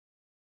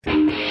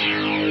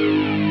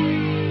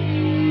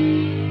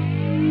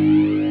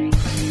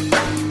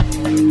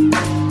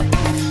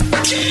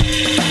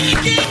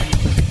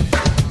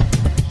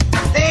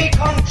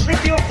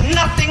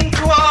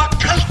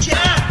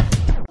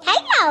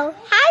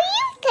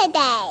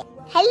today?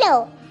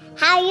 Hello.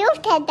 How are you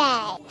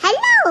today?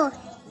 Hello.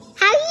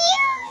 How are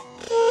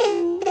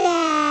you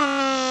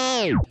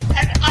today?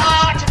 An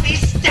R to be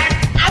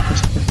stamped out.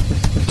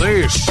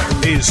 This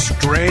is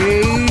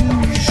Strange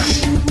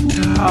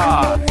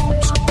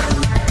Times.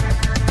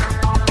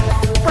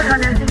 What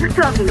on earth are you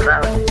talking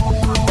about?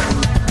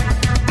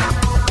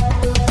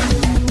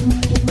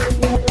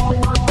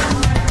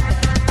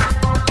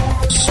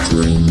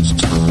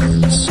 Strange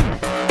Times.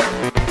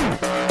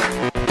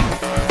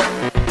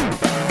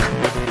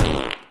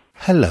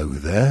 Hello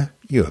there.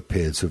 You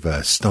appear to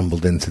have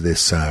stumbled into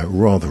this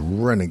rather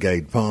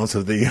renegade part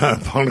of the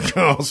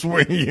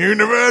podcast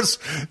universe.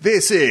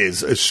 This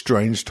is a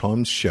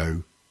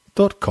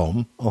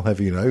strangetimesshow.com. I'll have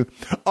you know.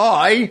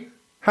 I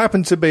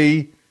happen to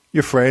be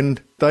your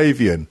friend,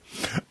 Davian.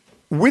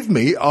 With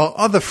me are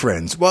other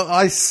friends. Well,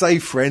 I say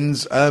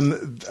friends. They're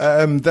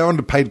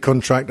under paid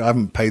contract. I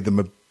haven't paid them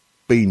a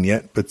bean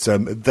yet, but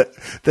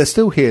they're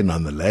still here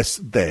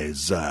nonetheless.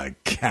 There's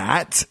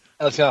Kat.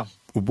 Let's go.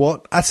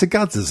 What?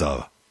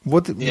 Asagadzazar.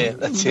 What? Yeah,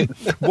 that's it.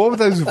 What were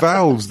those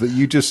vowels that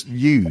you just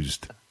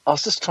used? I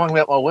was just trying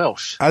out my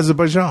Welsh.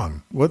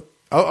 Azerbaijan. What?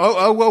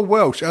 Oh,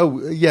 Welsh.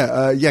 Oh,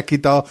 yeah.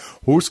 Yakida.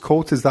 Horse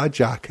coat is that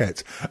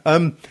jacket.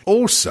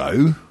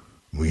 Also,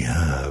 we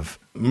have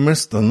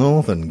Mr.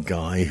 Northern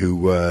guy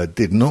who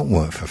did not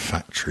work for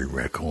Factory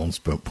Records,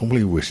 but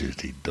probably wishes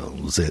he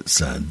does. It's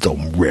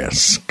Dom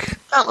Risk.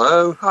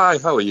 Hello, hi,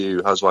 how are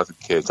you? How's wife and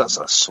kids? That's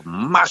a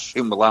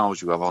smashing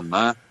blouse you have on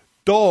there.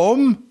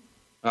 Dom?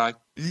 Hi.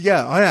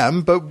 Yeah, I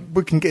am, but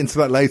we can get into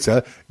that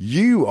later.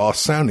 You are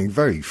sounding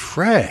very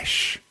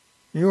fresh.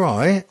 You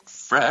right?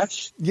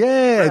 Fresh?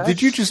 Yeah, Fresh?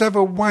 Did you just have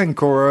a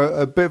wank or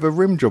a bit of a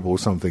rim job or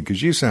something?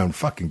 Because you sound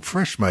fucking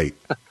fresh, mate.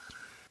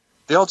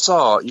 The odds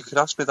are you could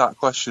ask me that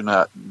question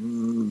at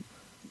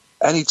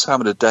any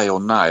time of the day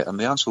or night, and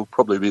the answer will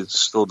probably be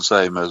still the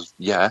same as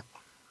yeah.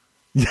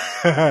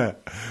 Yeah,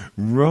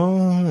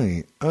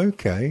 right,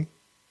 okay.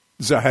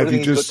 So have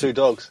you just got two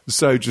dogs?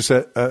 So just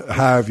how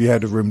have you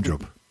had a rim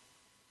job?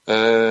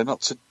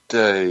 Not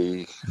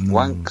today.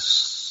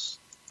 Wanks.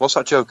 What's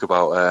that joke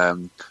about?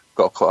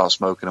 Got to cut out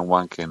smoking and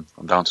wanking.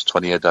 I'm down to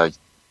 20 a day,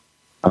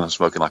 and I'm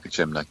smoking like a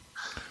chimney.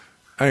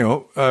 Hang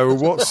on.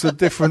 What's the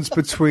difference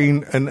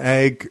between an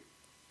egg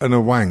and a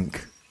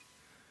wank?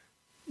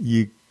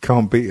 You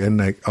can't beat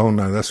an egg. Oh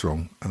no, that's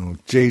wrong. Oh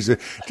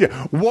Jesus! Yeah,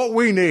 what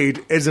we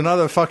need is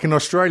another fucking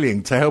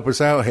Australian to help us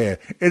out here.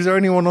 Is there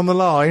anyone on the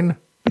line?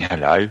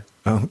 Hello.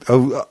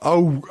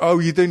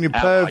 Oh! You're doing your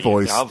purr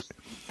voice.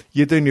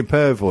 You're doing your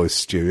purr voice,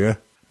 Stu, yeah?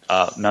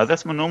 No,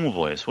 that's my normal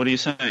voice. What are you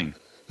saying?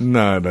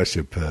 No, that's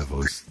your purr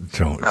voice.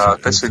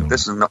 This isn't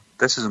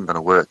going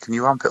to work. Can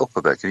you amp it up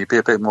a bit? Can you be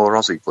a bit more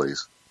Aussie,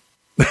 please?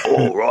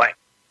 All right.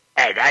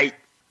 Hey,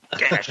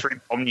 get a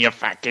shrimp on your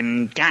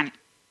fucking gun.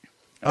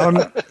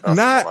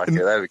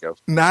 There we go.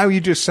 Now you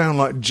just sound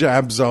like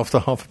Jabs after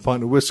half a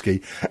pint of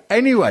whiskey.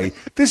 Anyway,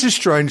 this is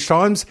Strange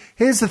Times.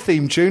 Here's the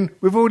theme tune.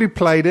 We've already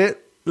played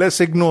it. Let's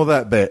ignore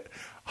that bit.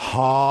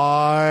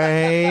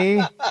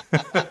 Hi.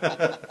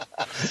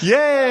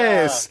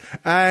 Yes.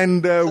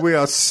 And we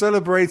are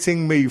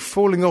celebrating me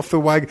falling off the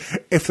wagon.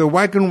 If the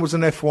wagon was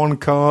an F1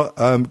 car,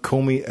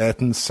 call me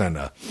Ayrton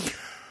Senna.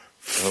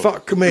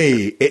 Fuck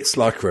me. It's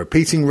like a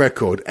repeating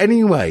record.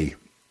 Anyway,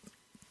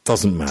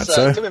 doesn't matter.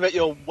 So, tell me about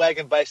your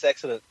wagon-based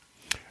accident.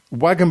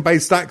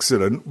 Wagon-based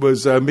accident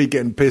was me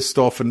getting pissed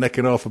off and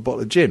necking half a bottle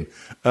of gin.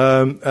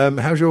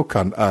 How's your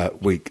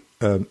week?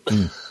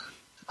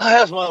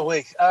 How's my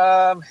week?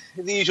 The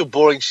usual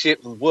boring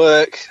shit with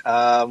work.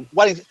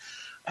 Waiting.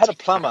 I had a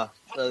plumber.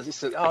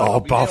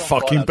 I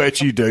fucking bet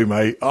you do,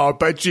 mate. I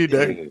bet you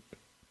do.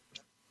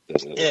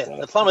 Yeah,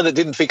 the plumber that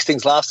didn't fix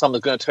things last time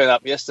was going to turn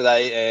up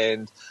yesterday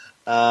and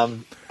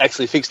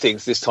actually fix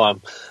things this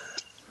time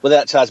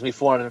without charging me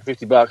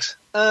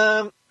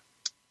 $450.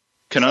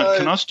 Can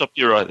I stop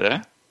you right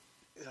there?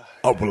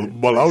 Oh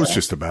well, I was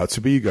just about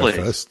to, but you go Please.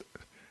 first.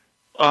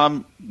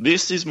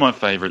 This is my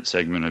favourite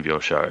segment of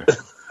your show.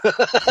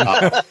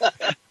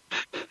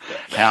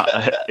 How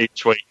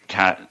each week,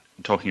 Kat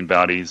talking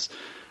about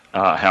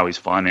how his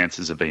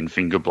finances have been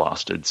finger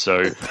blasted.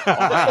 So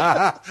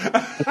I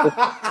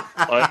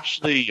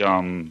actually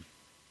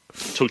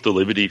took the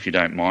liberty, if you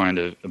don't mind,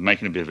 of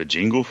making a bit of a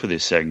jingle for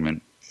this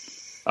segment.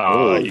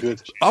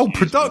 Good.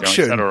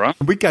 Production. Is that all right?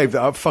 We gave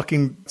that up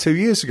fucking 2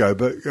 years ago,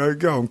 but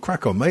go on,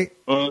 crack on, mate.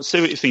 Well,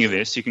 see what you think of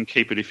this. You can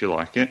keep it if you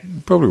like it.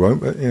 Probably won't,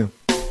 but yeah.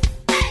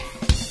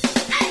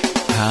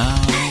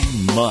 How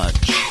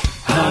much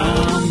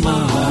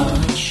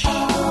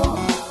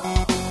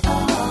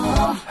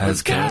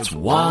has Kat's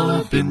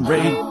wallet been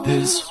raped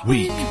this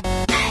week?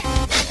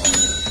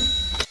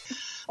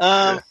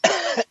 So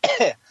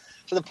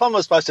the plumber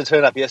was supposed to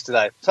turn up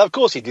yesterday. So of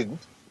course he didn't.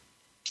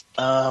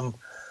 So I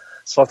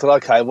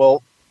thought, okay,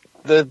 well,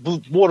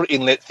 the water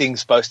inlet thing's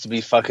supposed to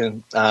be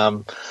fucking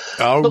not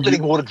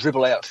letting water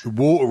dribble out.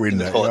 Water in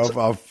there. I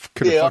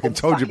could have fucking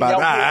told you about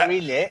that.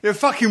 There's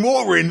fucking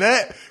water in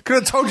there. Could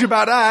have told you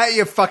about that,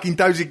 you fucking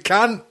dozy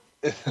cunt.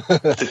 Did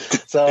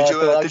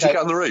you get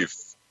on the roof?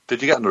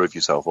 Did you get on the roof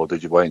yourself, or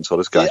did you wait until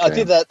this guy came? I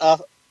did that.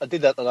 I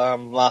did that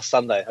last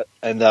Sunday,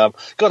 and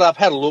got up,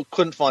 had a look,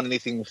 couldn't find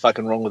anything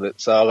fucking wrong with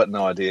it, so I got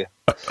no idea.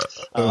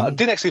 I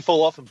didn't actually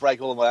fall off and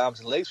break all of my arms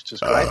and legs, which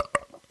was great.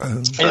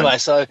 Anyway,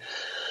 so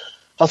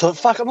I thought,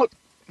 fuck, I'm not.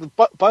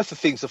 Both the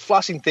things, the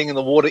flushing thing and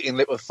the water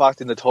inlet were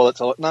fucked in the toilet.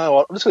 So I thought, no,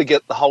 I'm just going to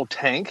get the whole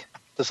tank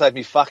to save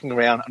me fucking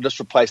around and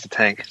just replace the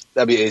tank.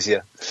 That'd be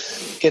easier.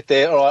 Get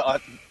there, all right, I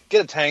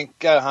get a tank,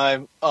 go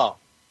home. Oh,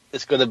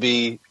 it's going to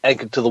be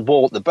anchored to the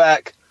wall at the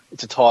back.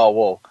 It's a tile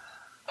wall.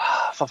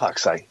 For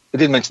fuck's sake. I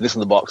didn't mention this in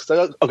the box.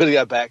 So I've got to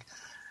go back.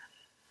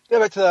 Go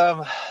back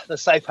to the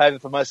safe haven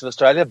for most of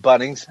Australia,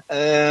 Bunnings.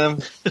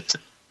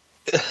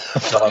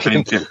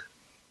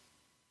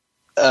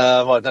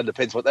 Well, it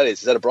depends what that is.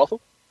 Is that a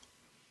brothel?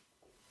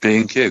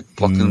 B&Q.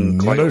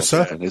 No,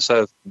 sir. It's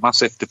a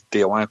massive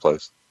DIY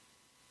place.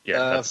 Yeah,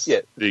 that's yeah,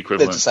 the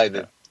equivalent. That's the same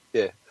then.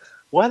 Yeah.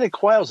 Why are there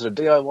quails at a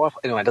DIY?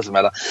 Anyway, it doesn't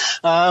matter.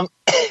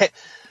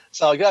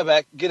 So I go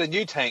back, get a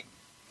new tank.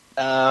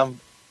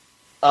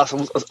 Ask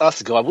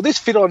the guy, will this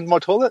fit on my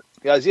toilet?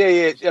 He goes, yeah,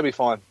 it'll be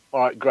fine.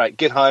 All right, great.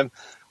 Get home. Do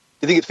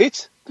you think it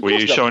fits? Were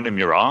you showing him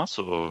your ass,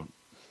 or?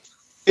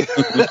 No,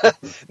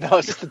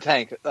 it's just the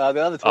tank. The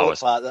other toilet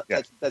part,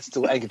 that's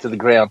still anchored to the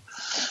ground.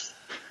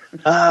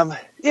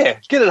 Yeah,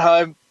 get it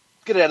home,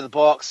 get it out of the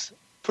box,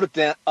 put it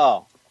down.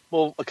 Oh,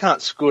 well, I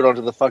can't screw it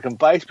onto the fucking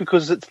base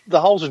because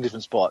the holes are in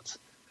different spots.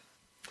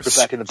 Put it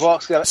back in the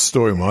box.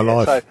 Story of my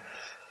life. So,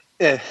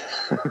 yeah.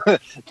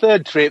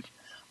 Third trip,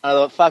 I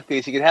thought, fuck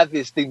this, you can have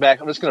this thing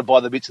back. I'm just going to buy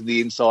the bits of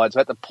the inside. So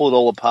I had to pull it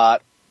all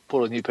apart,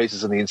 put all new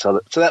pieces on the inside.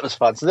 So that was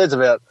fun. So there's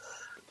about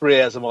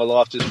 3 hours of my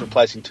life just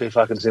replacing two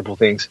fucking simple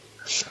things.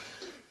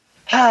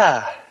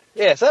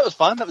 Yeah, so that was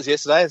fun. That was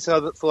yesterday.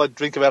 So I thought I'd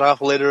drink about half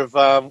a litre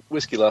of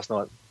whiskey last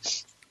night.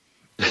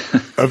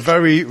 A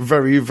very,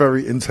 very,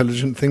 very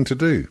intelligent thing to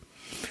do.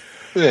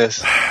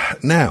 Yes.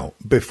 Now,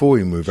 before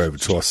we move over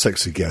to our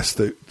sexy guest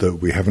that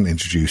we haven't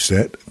introduced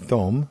yet,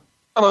 Dom.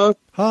 Hello.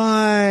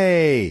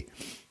 Hi.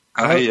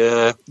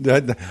 Hiya.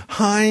 Hiya.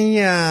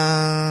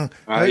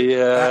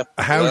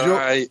 How's your...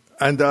 Right.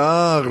 And,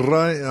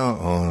 right.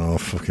 Oh,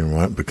 fucking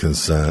right,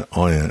 because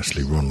I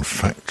actually run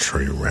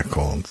Factory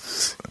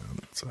Records.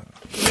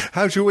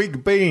 How's your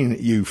week been,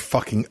 you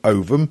fucking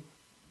ovum?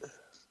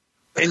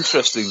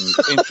 Interesting.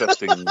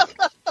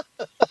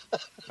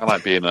 I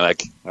like being an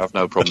egg. I have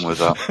no problem with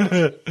that.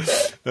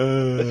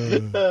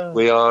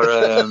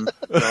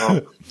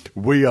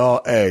 We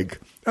are egg.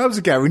 That was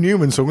a Gary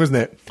Newman song, isn't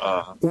it?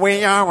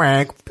 We are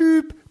egg.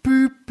 Boop,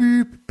 boop,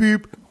 boop,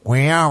 boop.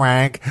 We are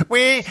egg.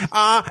 We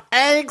are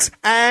eggs,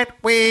 and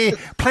we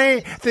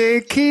play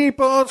the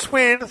keyboards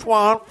with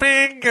one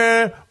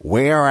finger.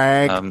 We're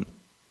egg.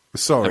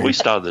 Sorry. Have we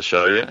started the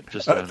show yet?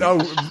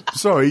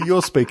 Sorry,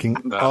 you're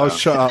speaking. Oh,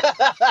 shut up.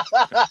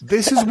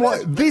 This is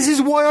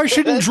why I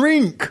shouldn't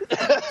drink.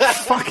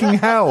 Fucking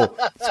hell.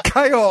 It's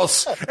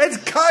chaos. It's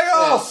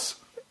chaos.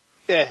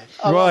 Yeah,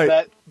 I like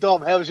that.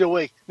 Dom, how was your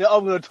week? Now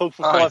I'm going to talk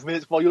for 5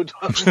 minutes while you're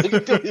talking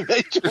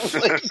eventually.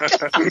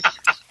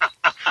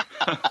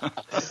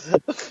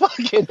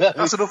 Fucking hell.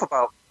 That's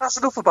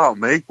enough about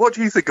me. What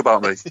do you think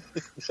about me?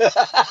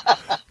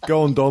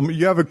 Go on, Dom.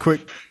 You have a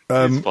quick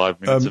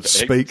 5 minutes of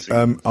speak.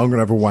 I'm going to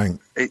have a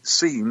wank. It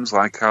seems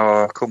like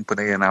our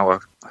company and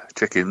our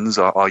chickens,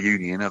 our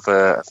union, have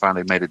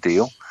finally made a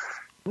deal.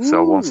 Ooh.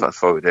 So once that's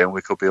voted in,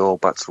 we could be all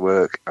back to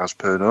work as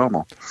per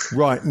normal.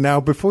 Right.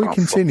 Now, before we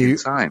continue,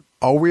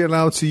 are we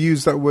allowed to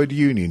use that word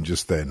union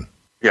just then?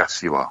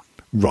 Yes, you are.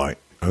 Right.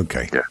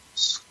 Okay.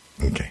 Yes.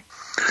 Okay.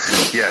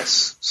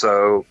 Yes.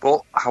 So,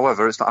 but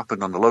however, it's not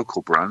happened on the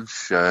local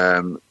branch.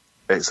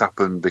 It's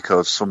happened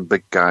because some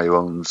big guy who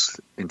owns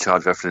in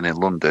charge of everything in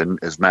London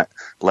has met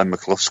Len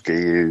McCluskey,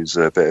 who's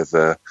a bit of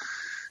a,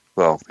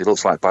 well, he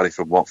looks like Barry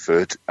from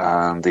Watford,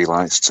 and he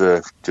likes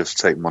to just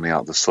take money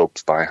out of the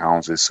subs, buy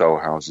houses, sell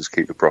houses,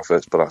 keep the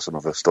profits, but that's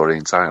another story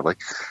entirely.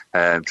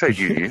 Trade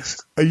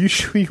unionist. Are you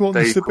sure you want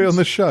this to be on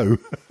the show?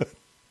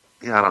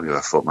 Yeah, I don't give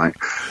a fuck, mate.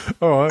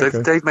 All right,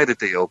 they've made a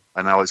deal,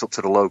 and now it's up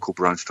to the local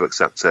branch to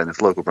accept it, and if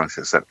the local branch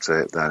accepts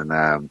it, then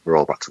we're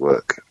all back to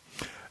work.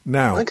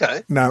 Now,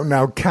 Kat,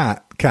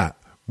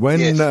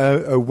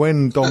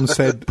 when Dom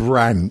said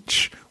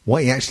branch,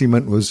 what he actually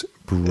meant was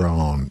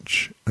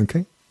branch,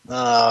 okay?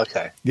 Oh,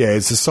 okay. Yeah,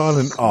 it's a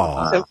silent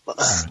R.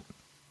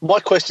 My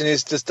question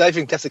is, does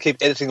David have to keep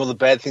editing all the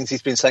bad things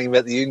he's been saying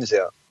about the unions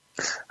out?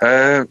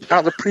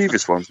 Out the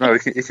previous ones, no,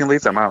 he can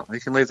leave them out. He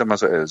can leave them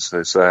as it is.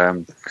 It's,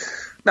 no,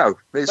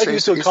 it's... Maybe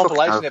it's a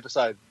compilation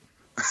episode.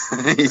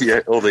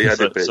 Yeah, all the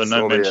edit bits. So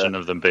no mention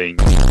of them being...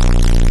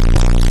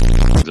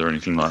 or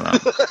anything like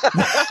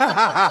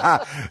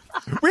that.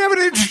 We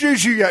haven't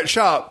introduced you yet,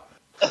 shut up.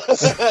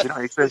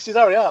 She's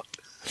hurry up.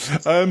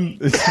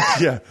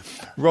 Yeah,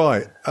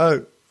 right. Yeah,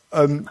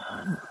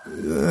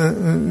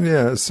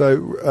 so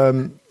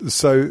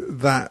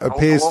that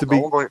appears to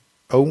be...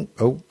 Oh,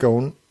 go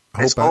on.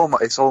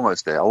 It's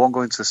almost there. I won't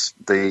go into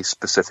the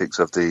specifics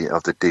of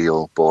the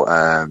deal, but...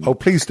 oh,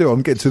 please do.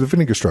 I'm getting to the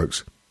vinegar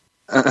strokes.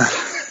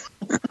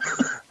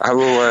 I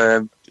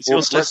will... Does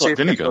yours taste like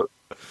vinegar?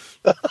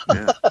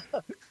 Yeah.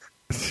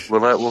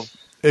 We'll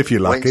If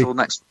you're Wait lucky. until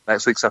next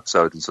week's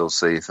episode until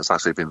see if it's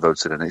actually been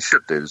voted in. It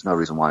should do. There's no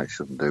reason why it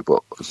shouldn't do.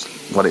 But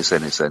when it's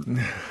in, it's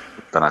in.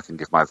 Then I can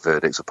give my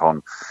verdicts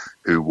upon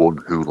who won,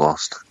 who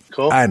lost,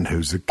 Cool. And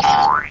who's a...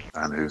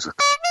 and who's a...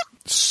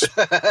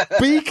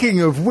 Speaking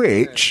of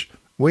which,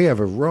 we have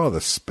a rather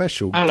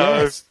special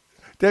Hello. guest.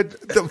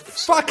 The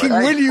fucking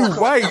will you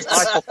wait?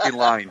 My fucking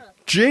line.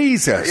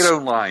 Jesus. Your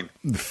own line.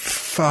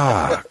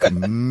 Fuck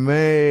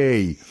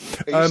me.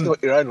 You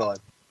snort your own line.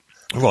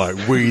 Right,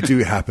 we do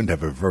happen to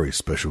have a very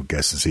special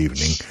guest this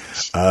evening.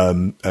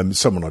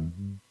 Someone I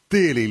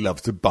dearly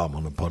love to bum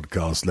on a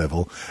podcast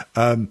level.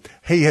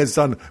 He has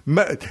done...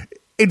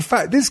 In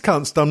fact, this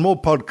cunt's done more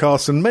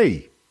podcasts than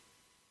me.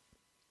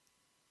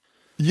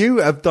 You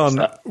have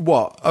done,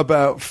 what,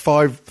 about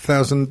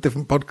 5,000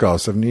 different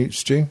podcasts, haven't you,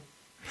 Stu?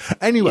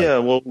 Anyway. Yeah,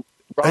 well,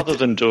 rather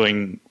than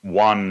doing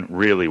one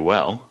really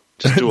well,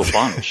 just do a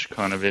bunch,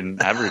 kind of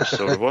in average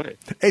sort of way.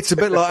 It's a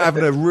bit like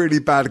having a really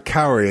bad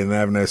curry and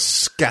having a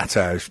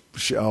scatter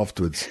shit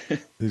afterwards.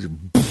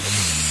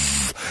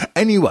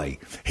 Anyway,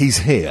 he's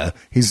here,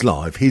 he's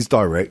live, he's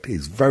direct,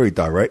 he's very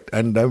direct,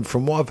 and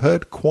from what I've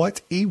heard,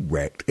 quite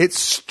erect. It's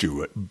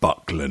Stuart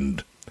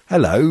Buckland.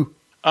 Hello.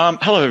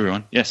 Hello,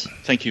 everyone. Yes,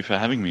 thank you for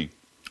having me.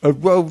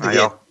 Well,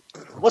 Hiya.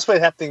 What's been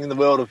happening in the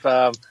world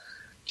of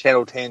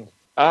Channel 10?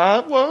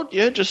 Well,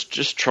 yeah,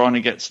 just trying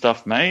to get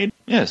stuff made.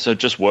 Yeah, so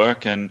just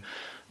work, and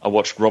I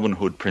watched Robin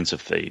Hood, Prince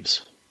of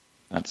Thieves.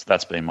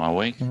 That's been my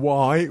week.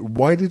 why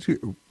did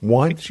you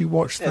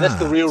watch Yeah, that? that's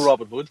the real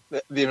Robin Hood,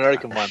 the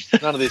American one.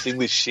 None of this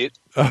English shit.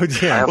 Oh, I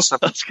yeah. have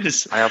seven, I was going to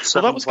say, I have well,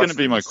 seven that was going to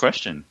be my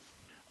question.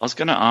 I was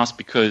going to ask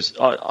because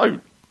I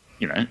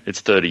it's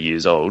 30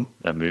 years old,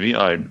 that movie.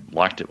 I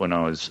liked it when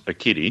I was a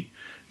kiddie,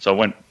 so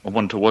I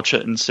wanted to watch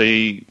it and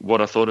see what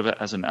I thought of it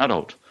as an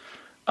adult.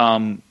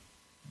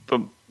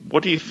 But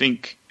what do you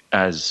think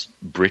as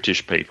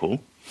British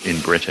people in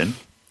Britain?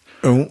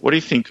 Oh, What do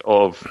you think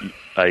of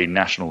a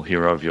national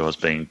hero of yours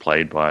being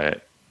played by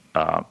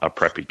a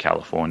preppy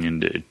Californian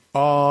dude?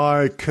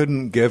 I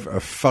couldn't give a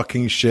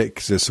fucking shit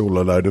because it's all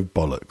a load of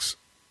bollocks.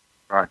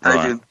 Right, Right.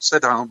 Adrian,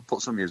 sit down,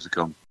 put some music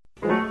on.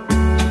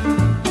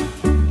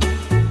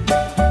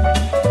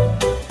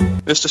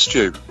 Mr.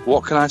 Stew,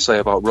 what can I say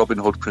about Robin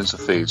Hood, Prince of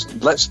Thieves?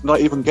 Let's not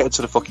even get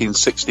into the fucking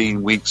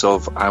 16 weeks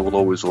of I Will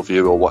Always Love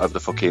You or whatever the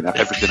fucking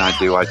everything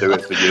I do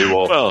it for you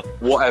or Well-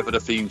 whatever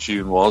the theme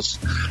tune was.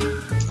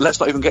 Let's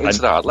not even get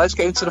into that. Let's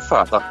get into the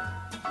fact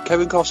that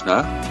Kevin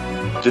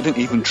Costner didn't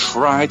even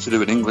try to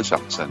do an English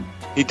accent.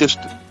 He just,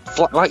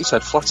 like you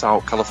said, flat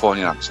out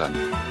Californian accent.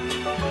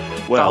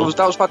 Well,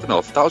 That was bad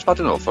enough. That was bad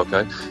enough,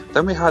 okay.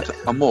 Then we had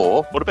a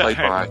Moore what about played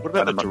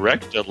by the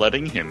director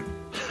letting him?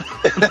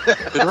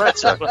 the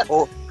director.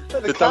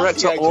 The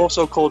director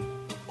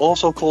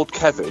also called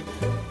Kevin.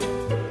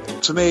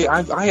 To me,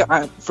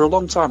 I for a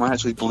long time I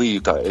actually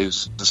believed that it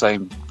was the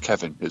same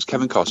Kevin. It's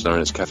Kevin Costner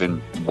and it's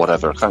Kevin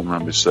whatever. I can't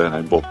remember his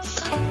surname, but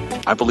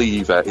I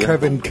believe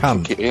Kevin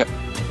Cunt.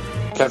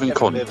 Kevin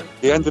Cunt. Kevin.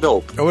 He ended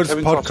up. Oh, what's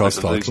Kevin the podcast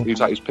Costner, title? he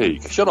was at his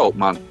peak. Shut up,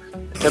 man.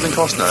 Kevin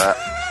Costner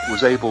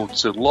was able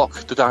to lock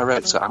the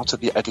director out of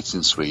the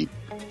editing suite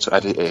to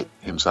edit it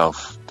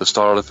himself. The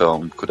star of the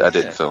film could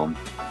edit the film.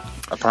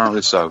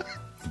 Apparently so.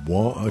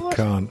 What a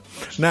cunt.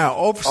 Now,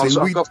 obviously,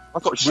 Also, we...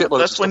 I've got shitloads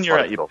That's of when stuff you're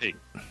like at your that. peak.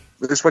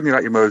 It's when you're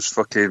at your most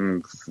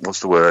fucking, what's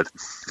the word?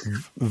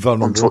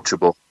 vulnerable.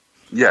 Untouchable.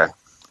 Yeah.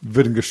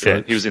 Vinegar Yeah,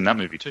 Strike. he was in that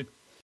movie too.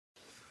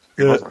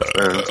 Yeah.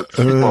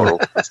 Moral.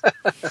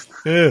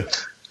 Yeah.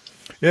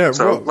 Yeah,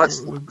 So right. let's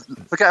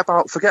forget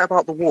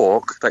about the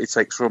walk that he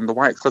takes from the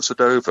White Cliffs of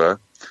Dover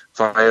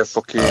via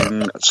fucking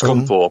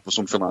Scunthorpe or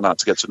something like that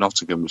to get to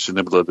Nottingham, which is in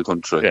the middle of the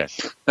country. Yeah.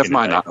 Never In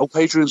mind the that. Oh,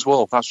 Hadrian's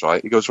Wall, that's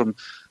right. He goes from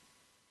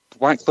the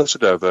White Cliffs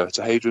of Dover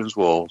to Hadrian's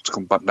Wall to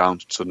come back down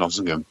to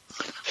Nottingham.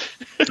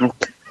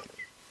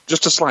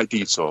 Just a slight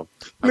detour. Okay.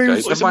 Well,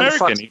 he's Well, he's Never mind the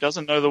American. fact- He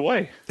doesn't know the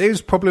way. He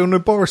was probably on a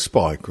Boris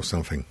spike or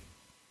something.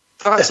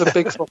 That's a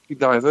big fucking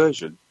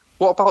diversion.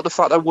 What about the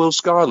fact that Will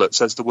Scarlett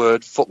says the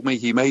word "fuck me,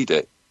 he made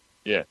it"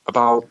 Yeah.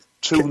 about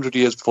 200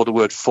 years before the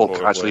word "fuck"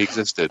 Before it actually was.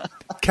 existed?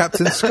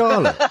 Captain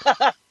Scarlet.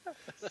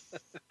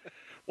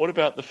 What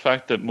about the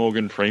fact that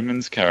Morgan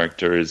Freeman's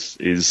character is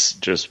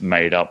just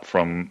made up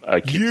from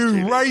a kid's You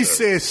TV show?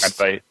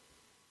 racist!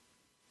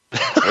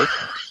 And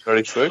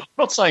Very true. I'm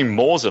not saying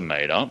Moors are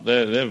made up;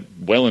 they're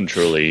well and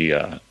truly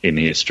in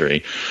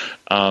history.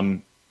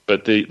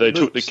 But they took the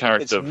Loops.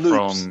 character It's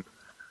loops. from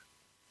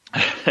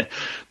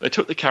they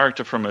took the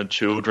character from a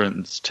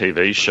children's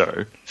TV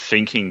show,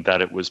 thinking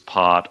that it was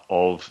part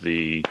of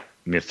the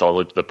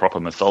mythology, the proper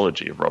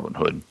mythology of Robin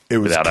Hood, It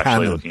was without actually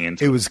canon. looking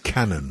into It was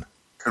canon.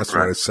 That's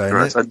what I was saying.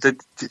 Correct. And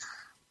did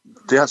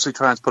they actually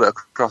try and put it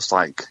across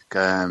like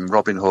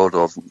Robin Hood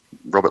or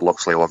Robert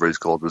Locksley, whatever he's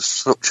called, was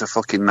such a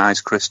fucking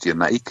nice Christian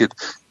that he could,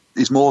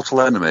 his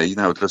mortal enemy, you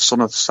know, the son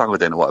of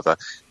Saladin or whatever,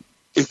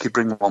 he could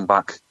bring one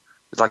back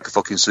like a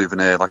fucking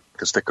souvenir, like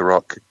a stick of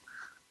rock.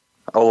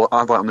 Oh,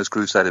 I went on this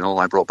crusade and all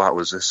I brought back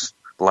was this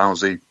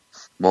lousy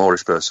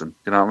Moorish person.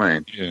 You know what I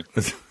mean? Yeah.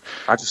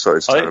 I just thought it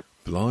was terrible.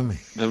 Blimey.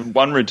 The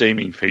one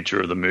redeeming feature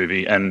of the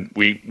movie, and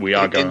we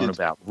are going on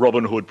about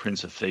Robin Hood,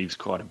 Prince of Thieves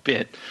quite a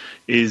bit,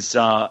 is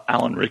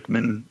Alan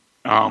Rickman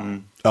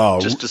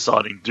just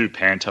deciding to do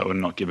Panto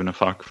and not giving a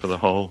fuck for the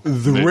whole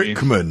movie.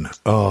 Rickman.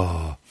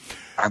 Oh.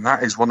 And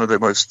that is one of the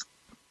most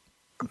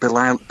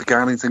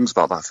beguiling things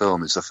about that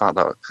film is the fact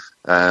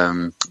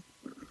that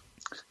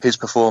his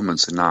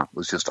performance in that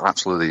was just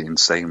absolutely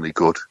insanely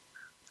good.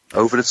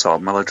 Over the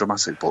top,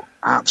 melodramatic, but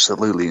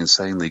absolutely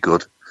insanely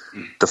good.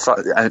 The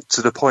fact,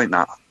 to the point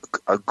that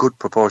a good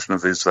proportion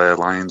of his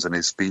lines and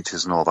his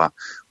speeches and all that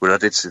were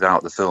edited out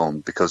of the film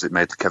because it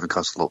made Kevin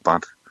Costner look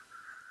bad.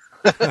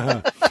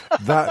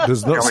 That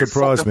does not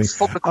surprise me.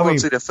 Fuck the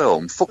quality of the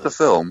film. Fuck the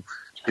film.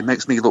 It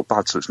makes me look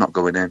bad, so it's not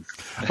going in.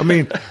 I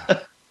mean,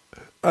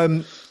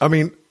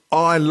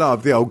 I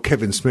love the old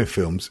Kevin Smith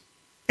films,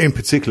 in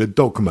particular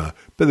Dogma.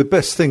 But the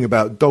best thing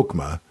about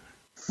Dogma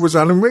was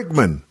Alan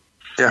Rickman.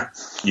 Yeah.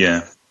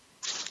 Yeah.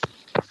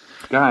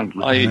 I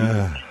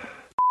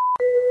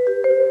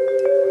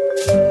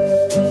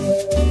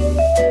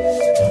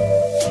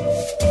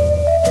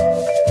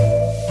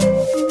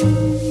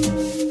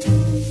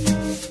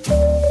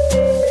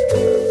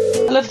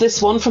love this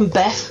one from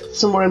Beth,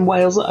 somewhere in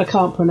Wales that I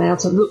can't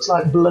pronounce. It looks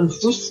like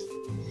Blunfus.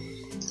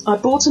 I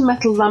bought a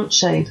metal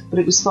lampshade, but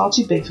it was far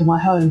too big for my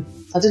home.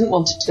 I didn't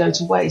want it to go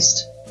to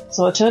waste,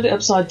 so I turned it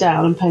upside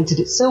down and painted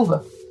it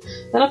silver.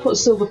 Then I put a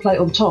silver plate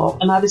on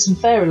top and added some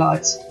fairy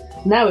lights.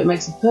 Now it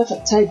makes the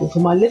perfect table for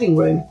my living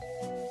room.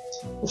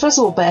 Well, first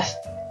of all, Beth,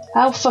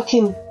 how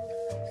fucking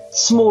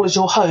small is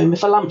your home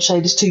if a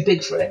lampshade is too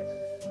big for it?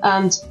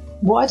 And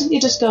why didn't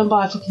you just go and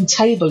buy a fucking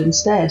table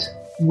instead,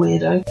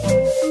 weirdo?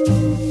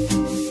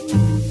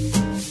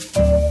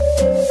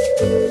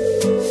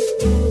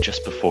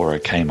 Just before I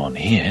came on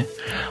here,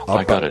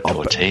 I got a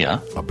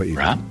tortilla. I bet you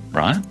right?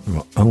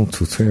 Oh,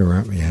 tortilla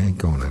wrap, yeah,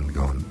 go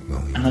on.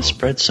 And I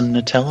spread some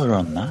Nutella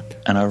on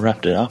that, and I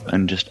wrapped it up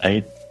and just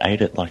ate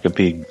it like a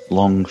big,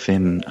 long,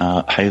 thin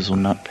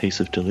hazelnut piece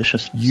of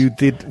deliciousness. You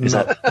did. Is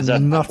that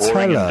Nutella?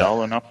 boring and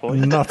dull enough for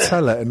you?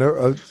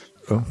 Nutella.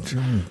 Oh,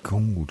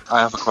 God.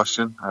 I have a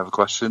question.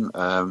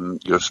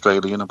 You're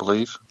Australian, I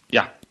believe.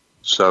 Yeah.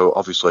 So,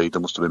 obviously,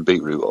 there must have been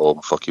beetroot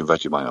or fucking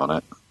Vegemite on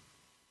it.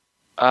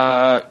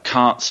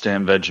 Can't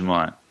stand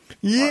Vegemite.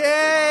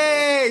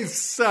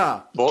 Yes!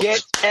 But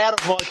Get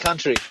out of my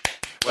country.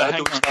 where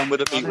do we stand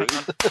with a beetroot?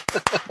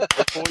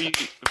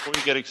 Before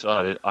you get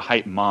excited, I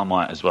hate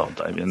Marmite as well,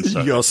 Davian.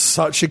 So. You're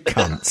such a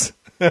cunt.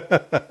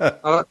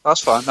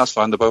 That's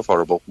fine. They're both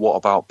horrible. What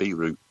about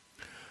beetroot?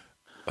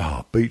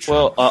 Oh,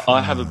 beetroot. Well,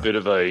 I have a bit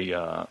of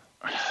a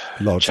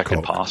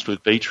checkered past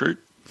with beetroot.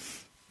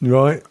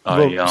 Right.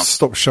 Well,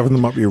 stop shoving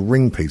them up your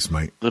ring piece,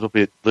 mate. Little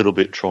bit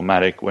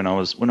traumatic. When I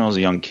was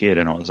a young kid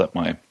and I was at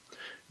my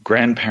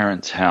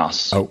grandparents'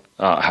 house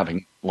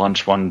having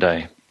lunch one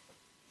day.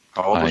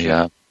 How old was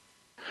you?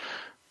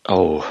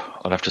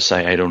 I'd have to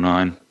say 8 or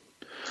 9.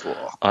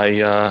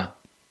 I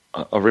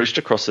reached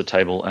across the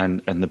table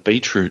and the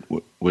beetroot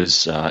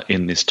was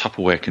in this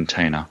Tupperware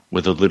container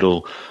with a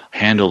little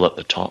handle at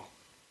the top.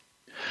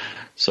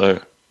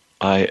 So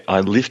I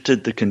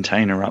lifted the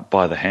container up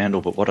by the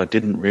handle, but what I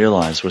didn't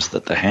realise was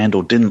that the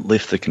handle didn't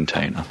lift the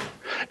container.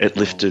 It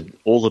lifted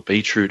all the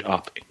beetroot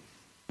up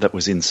that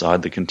was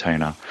inside the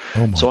container.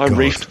 So I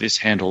reefed this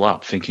handle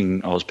up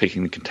thinking I was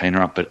picking the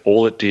container up, but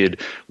all it did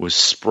was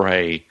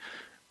spray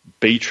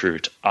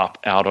beetroot up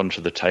out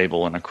onto the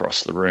table and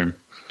across the room.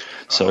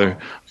 So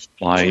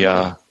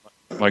my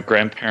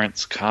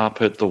grandparents'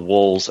 carpet, the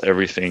walls,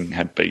 everything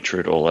had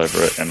beetroot all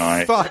over it, and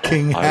I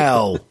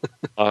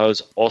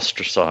was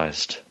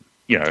ostracised.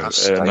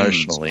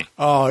 Emotionally.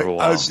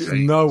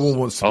 No one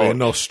wants to be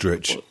an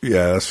ostrich.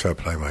 Yeah, that's fair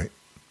play, mate.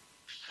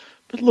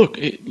 But look,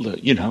 I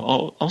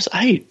was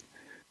 8.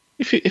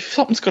 If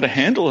something's got a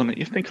handle on it,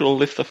 you think it'll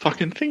lift the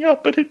fucking thing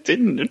up, but it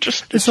didn't.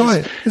 It's all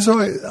right.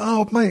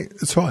 Oh, mate,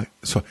 it's all right.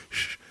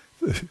 Shh.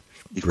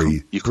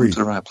 Breathe. You come to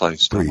the right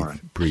place. Don't worry.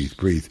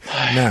 Breathe.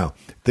 Now,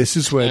 this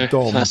is where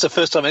Dom. That's the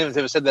first time anyone's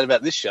ever said that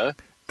about this show.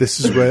 This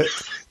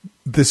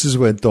is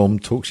where Dom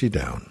talks you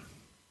down.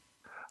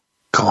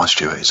 Come on,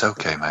 Stuart. It's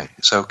okay, mate.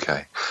 It's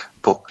okay.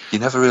 But you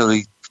never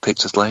really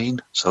picked a lane.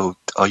 So,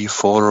 are you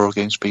for or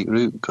against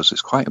beetroot? Because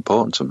it's quite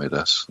important to me.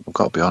 This, I've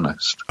got to be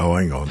honest. Oh,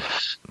 hang on.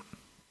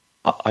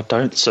 I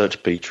don't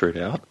search beetroot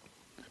out,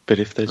 but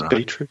if there's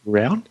beetroot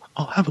around,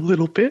 I'll have a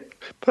little bit.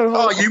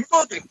 But you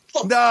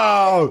motherfucker!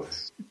 No,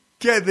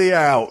 get the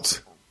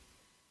out.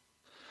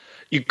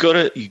 You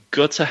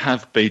got to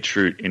have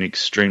beetroot in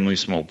extremely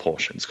small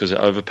portions because it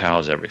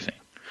overpowers everything.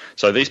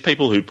 So these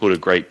people who put a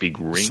great big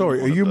ring.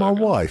 Sorry, are you my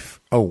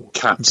wife? Oh,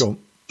 Cat does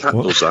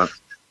that.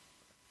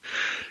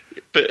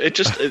 But it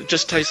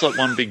just tastes like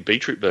one big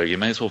beetroot burger. You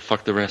may as well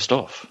fuck the rest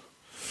off.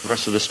 The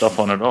rest of the stuff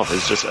on it off.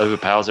 It just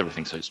overpowers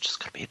everything. So it's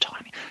just going to be a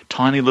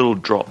tiny little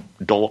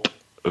dollop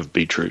of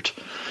beetroot.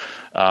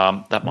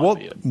 That might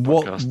be a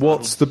podcast.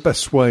 What's the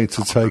best way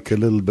to take a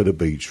little bit of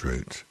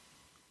beetroot?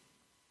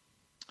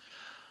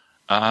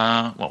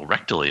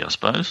 Rectally, I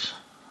suppose.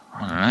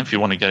 I don't know, if you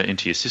want to get it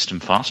into your system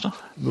faster.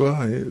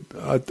 Well,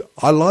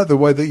 I like the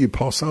way that you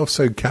pass off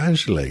so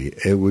casually.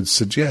 It would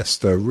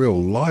suggest a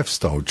real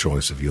lifestyle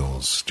choice of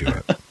yours,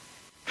 Stuart.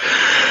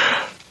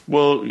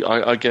 Well,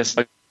 I guess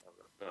I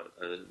got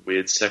a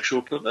weird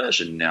sexual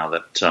perversion now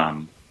that,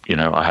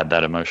 I had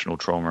that emotional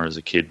trauma as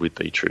a kid with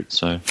beetroot.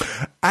 So,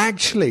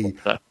 Actually,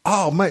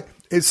 oh, mate,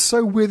 it's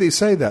so weird that you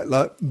say that.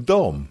 Like,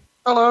 Dom.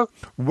 Hello.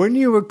 When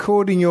you were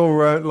recording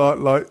your,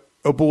 like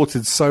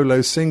aborted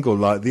solo single,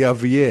 like, the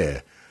other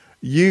year,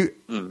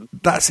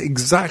 that's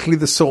exactly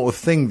the sort of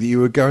thing that you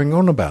were going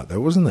on about,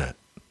 though, wasn't it?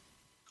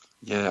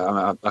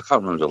 Yeah, I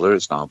can't remember the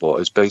lyrics now,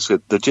 but it's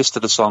basically the gist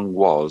of the song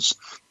was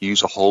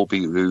use a whole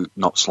beetroot,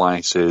 not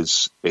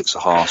slices. It's a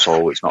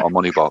arsehole. It's not a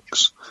money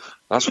box.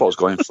 That's what I was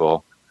going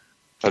for.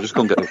 I just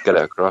couldn't get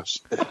it across.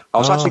 I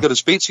was actually going to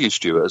speak to you,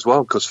 Stuart, as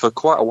well, because for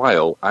quite a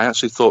while I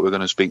actually thought we were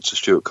going to speak to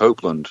Stuart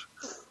Copeland.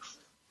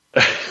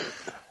 So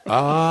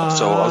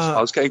I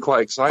was getting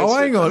quite excited. Oh,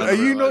 hang on. Are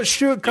you not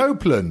Stuart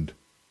Copeland?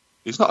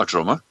 He's not a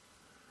drummer.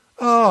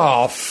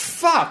 Oh,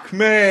 fuck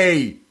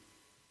me.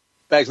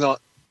 Bag's not.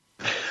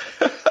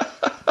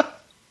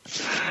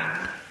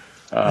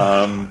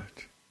 No,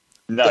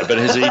 but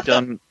has he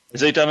done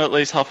at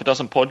least half a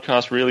dozen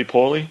podcasts really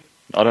poorly?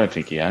 I don't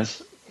think he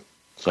has.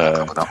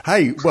 So,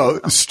 hey, well,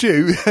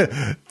 Stu,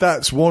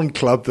 that's one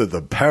club that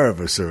the pair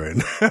of us are in.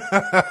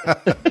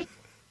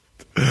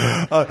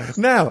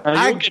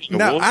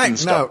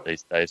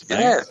 these days, mate.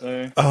 Yeah.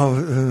 So.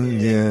 Oh,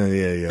 yeah.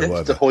 It's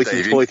Whatever. the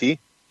hoity-toity.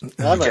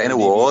 You're getting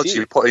awards.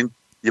 You're putting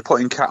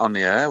Cat on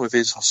the air with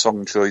his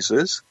song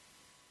choices.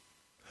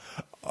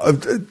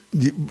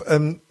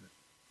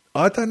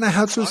 I don't know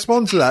how to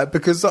respond to that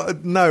because I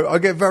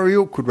get very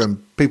awkward when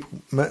people.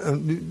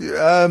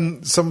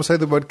 Someone say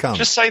the word "come."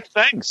 Just say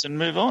thanks and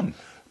move on.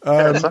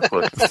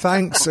 Exactly.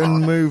 Thanks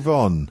and move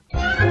on.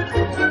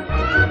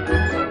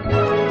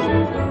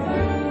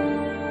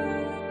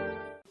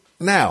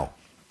 Now,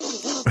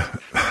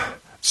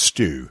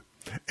 Stu.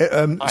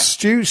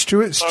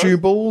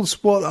 Stuart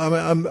balls. What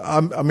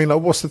I mean,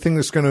 like, what's the thing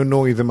that's going to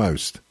annoy you the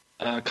most?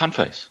 Cunt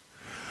face.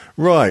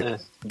 Right,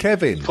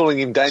 Kevin. Calling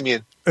him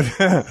Damien.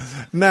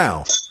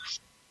 Now,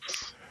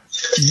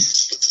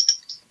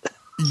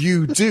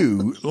 you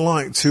do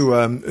like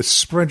to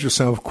spread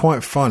yourself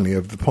quite finely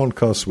over the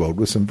podcast world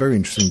with some very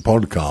interesting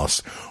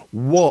podcasts.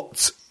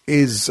 What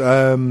is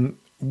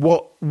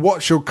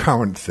what's your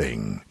current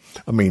thing?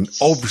 I mean,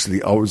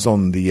 obviously, I was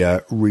on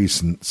the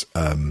recent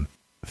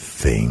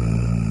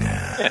thing.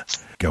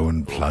 Go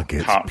and plug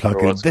it.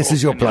 Plug it. This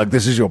is your plug.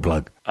 This is your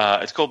plug.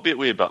 It's called Bit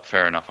Weird, but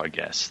fair enough, I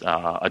guess.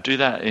 I do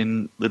that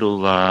in little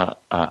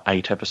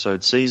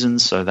 8-episode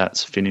seasons, so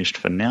that's finished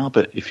for now.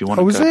 But if you want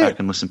to go back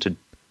and listen to...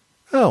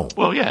 Oh.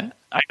 Well, yeah,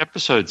 8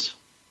 episodes.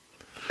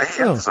 8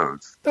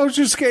 episodes? I was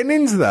just getting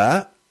into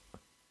that.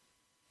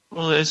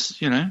 Well,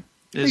 there's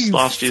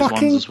last year's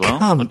ones as well.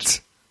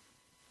 Cunt.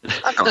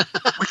 Hang on.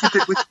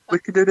 We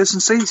could do this in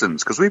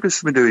seasons, because we've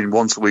just been doing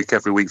once a week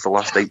every week for the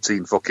last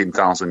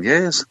 18,000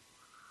 years.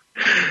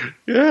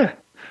 Yeah,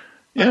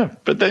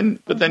 but then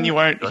you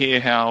won't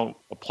hear how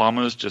a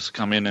plumber's just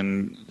come in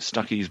and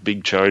stuck his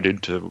big chode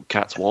into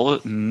Cat's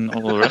wallet and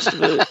all the rest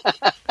of it.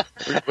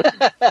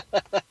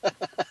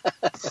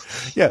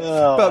 Yeah,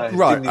 but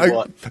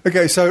right,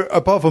 okay. So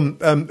apart from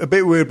a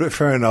bit weird, but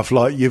fair enough.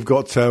 Like you've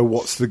got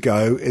What's the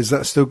Go? Is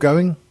that still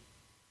going?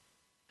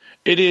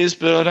 It is,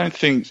 but I don't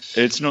think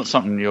it's not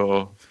something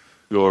your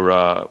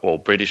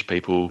British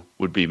people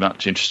would be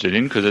much interested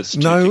in because it's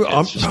talking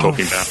about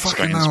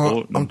Australian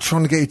sport. I'm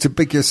trying to get you to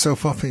big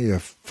yourself up here, you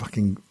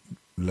fucking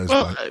lesbo.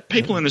 Well,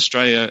 people in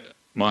Australia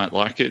might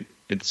like it.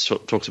 It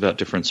talks about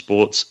different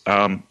sports.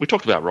 We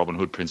talked about Robin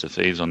Hood, Prince of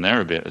Thieves on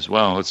there a bit as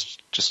well. It's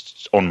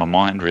just on my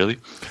mind, really.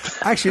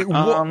 Actually,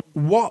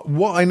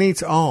 what I need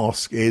to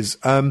ask is,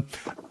 am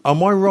I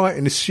right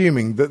in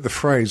assuming that the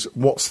phrase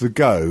 "What's the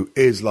go"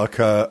 is like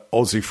a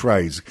Aussie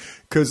phrase?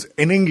 Because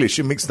in English,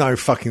 it makes no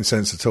fucking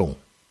sense at all.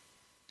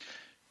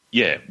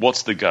 Yeah,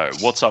 what's the go?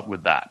 What's up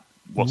with that?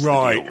 What's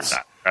the deal with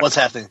that? What's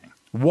happening?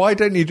 Why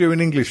don't you do an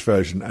English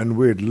version? And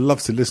we'd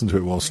love to listen to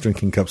it whilst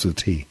drinking cups of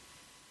tea.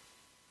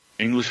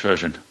 English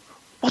version.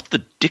 What the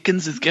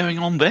dickens is going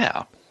on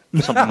there?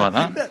 Something like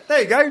that.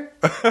 There you go.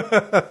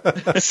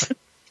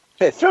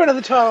 Hey, throw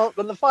another tile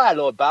on the fire,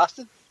 Lord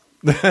Bastard.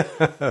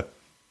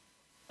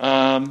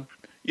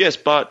 Yes,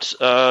 but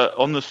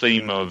on the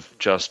theme of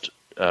just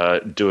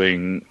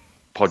doing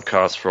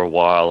podcasts for a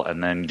while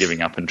and then giving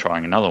up and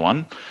trying another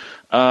one,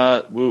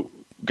 we're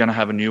going to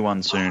have a new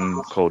one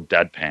soon called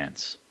Dad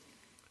Pants.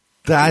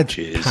 Dad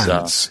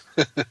Pants.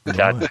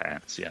 Dad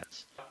Pants,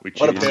 yes.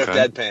 What a pair of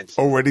dad pants.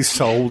 Already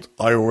sold.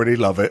 I already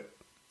love it.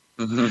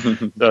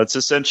 So it's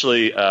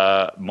essentially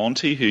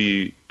Monty,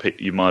 who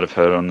you might have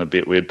heard on the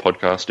Bit Weird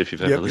podcast if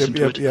you've ever listened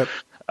to it.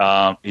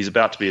 Yep. He's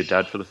about to be a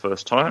dad for the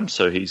first time,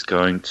 so he's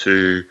going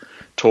to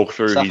talk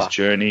through his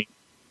journey.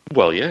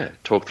 Well, yeah,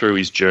 talk through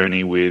his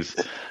journey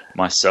with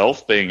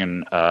myself being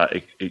an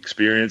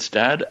experienced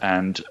dad,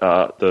 and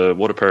the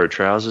What a Pair of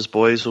Trousers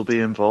boys will be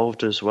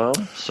involved as well.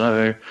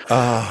 So,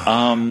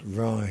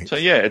 right. So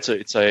yeah,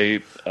 it's a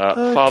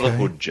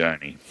fatherhood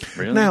journey.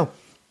 Really. Now,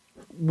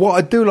 what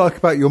I do like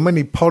about your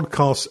many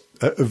podcast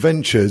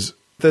ventures,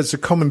 there's a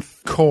common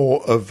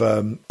core of,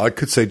 I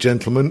could say,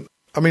 gentlemen.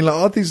 I mean, like,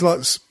 are these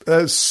like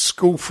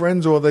school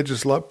friends, or are they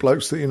just like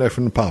blokes that you know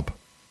from the pub?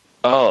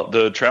 Oh,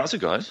 the trouser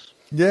guys.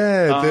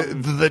 Yeah,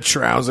 the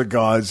trouser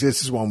guys.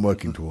 This is what I'm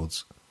working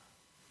towards.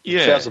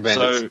 Yeah. Trouser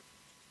bandits.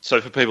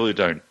 So for people who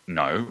don't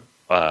know,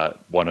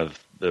 one of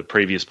the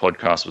previous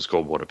podcasts was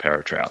called What a Pair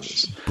of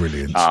Trousers.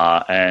 Brilliant.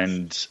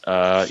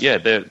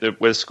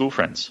 We're school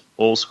friends,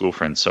 all school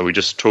friends. So we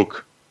just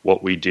took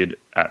what we did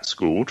at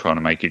school, trying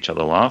to make each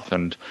other laugh,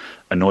 and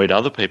annoyed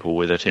other people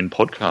with it in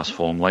podcast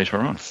form later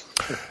on.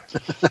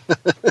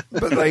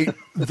 But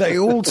they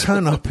all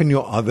turn up in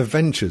your other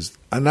ventures,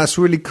 and that's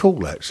really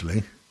cool,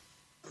 actually.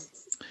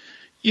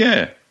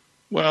 Yeah.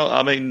 Well,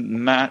 I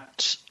mean,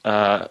 Matt,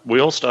 we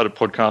all started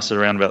podcasting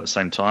around about the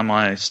same time.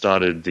 I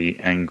started the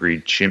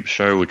Angry Chimp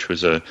Show, which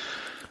was a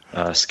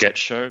sketch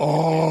show.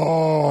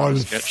 Oh,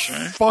 sketch show.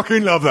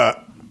 Fucking love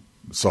that.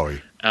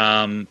 Sorry.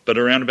 But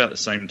around about the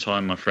same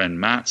time, my friend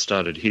Matt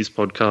started his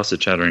podcast, The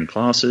Chattering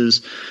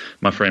Classes.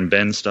 My friend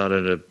Ben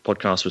started a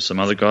podcast with some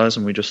other guys,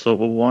 and we just thought,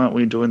 well, why aren't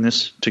we doing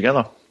this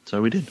together?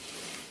 So we did.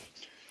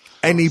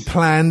 Any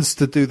plans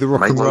to do the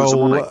rock and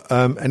roll?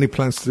 Any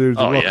plans to do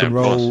the rock and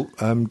roll?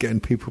 Getting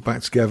people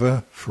back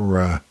together for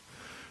a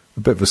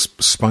bit of a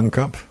spunk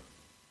up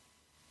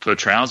for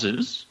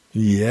trousers.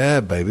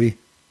 Yeah, baby.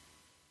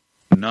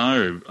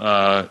 No,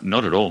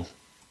 not at all.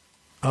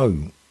 Oh,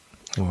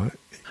 all right.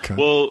 Okay.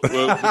 Well,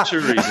 for two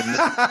reasons.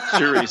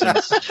 Two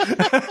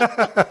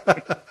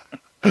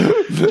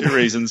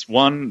reasons.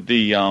 One,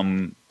 the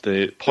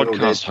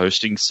podcast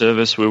hosting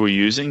service we were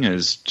using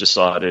has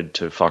decided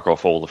to fuck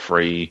off all the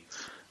free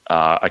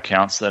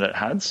accounts that it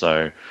had,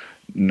 so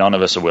none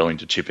of us are willing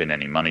to chip in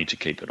any money to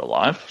keep it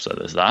alive. So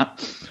there's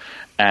that,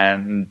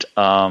 and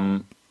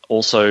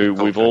also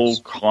we've all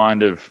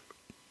kind of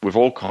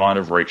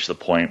reached the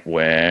point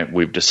where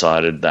we've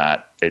decided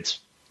that it's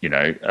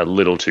a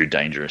little too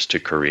dangerous to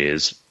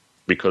careers,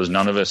 because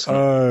none of us.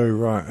 Oh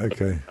right,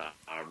 okay.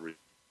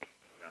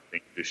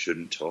 Things we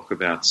shouldn't talk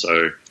about.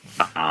 So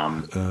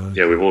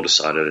we've all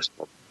decided it's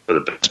for the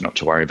best not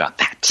to worry about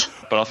that.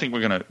 But I think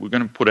we're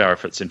gonna put our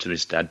efforts into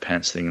this dad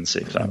pants thing and see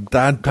if that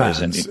dad goes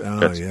pants. any Oh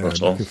better. yeah,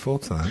 That's all. looking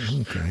forward to that.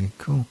 Okay,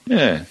 cool.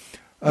 Yeah.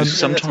 that's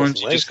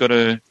Sometimes you just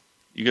awesome.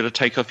 gotta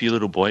take off your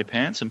little boy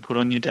pants and put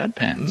on your dad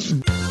pants.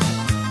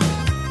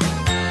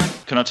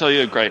 Can I tell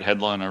you a great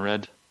headline I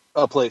read?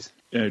 Oh, please.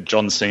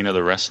 John Cena,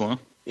 the wrestler.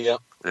 Yeah.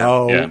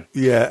 Oh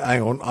yeah.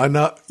 Hang on. I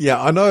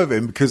know of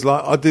him because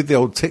like I did the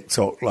old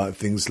TikTok like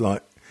things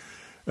like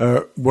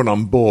when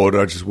I'm bored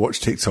I just watch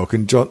TikTok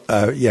and John.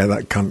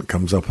 That cunt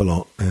comes up a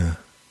lot. Yeah.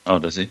 Oh,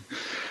 does he?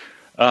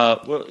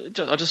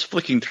 I just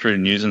flicking through the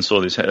news and saw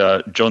this.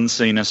 John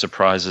Cena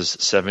surprises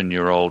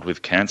 7-year-old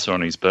with cancer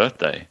on his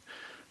birthday.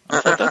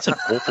 I thought that's an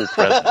awful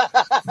present.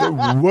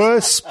 The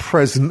worst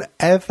present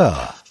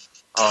ever.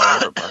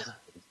 Oh,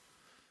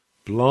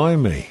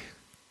 Blimey.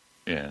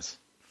 Yes.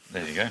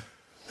 There you go.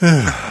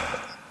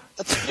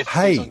 That's a gift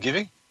Hey. on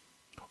giving.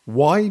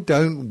 Why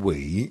don't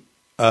we?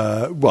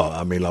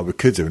 We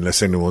could do,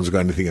 unless anyone's got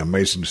anything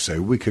amazing to say.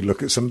 We could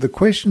look at some of the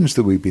questions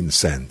that we've been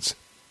sent.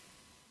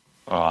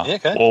 Yeah,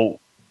 okay. Well,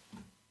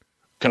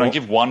 can I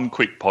give one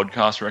quick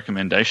podcast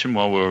recommendation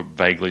while we're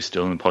vaguely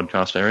still in the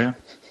podcast area?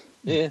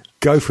 Yeah.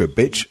 Go for it,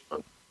 bitch.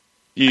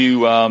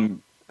 You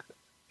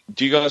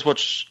do you guys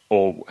watch,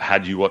 or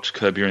had you watched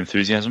Curb Your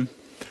Enthusiasm?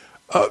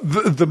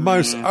 The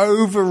most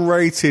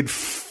overrated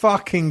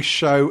fucking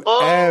show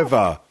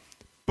ever.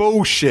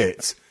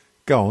 Bullshit.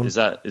 Go on. Is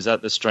that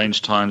the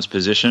Strange Times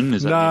position?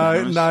 Is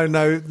that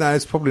No.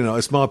 It's probably not.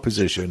 It's my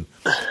position.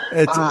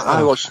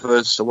 I watched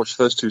the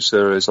first two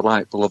series. I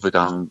like Beloved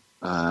and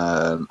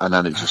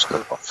then it just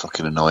got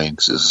fucking annoying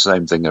because it's the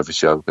same thing every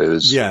show. It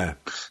was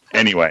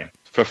Anyway,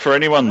 for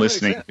anyone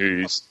listening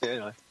who's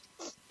Anyway.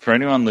 for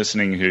anyone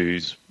listening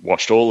who's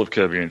watched all of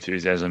Curb Your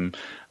Enthusiasm,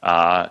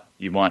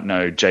 you might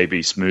know JB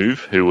Smoove,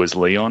 who was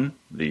Leon,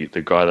 the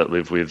guy that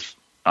lived with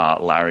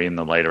Larry in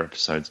the later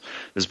episodes.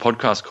 There's a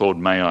podcast called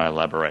May I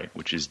Elaborate,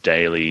 which is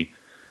daily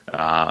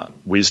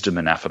wisdom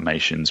and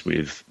affirmations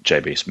with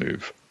JB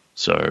Smoove.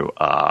 So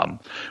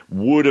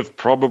would have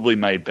probably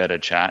made better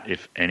chat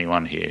if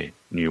anyone here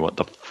knew what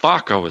the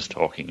fuck I was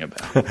talking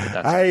about.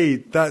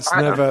 I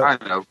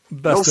know.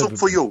 No soup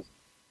for you.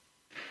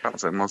 That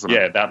was him, wasn't it?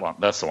 Yeah, that one.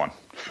 That's the one.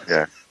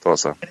 Yeah, thought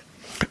so.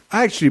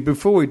 Actually,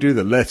 before we do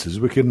the letters,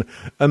 we can...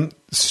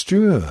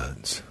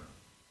 Stuart,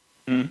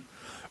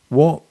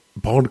 what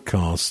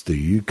podcast do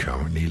you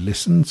currently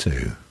listen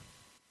to?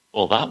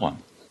 Well, that one.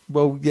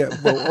 Well,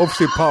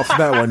 obviously, apart from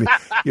that one,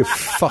 you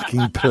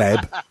fucking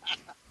pleb.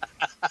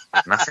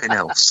 Nothing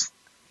else.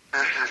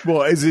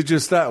 What, is it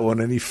just that one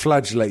and you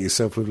flagellate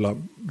yourself with, like,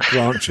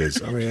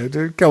 branches? I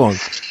mean, go on.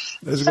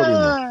 There's got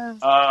to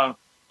be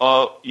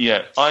more.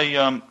 Yeah.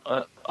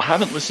 I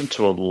haven't listened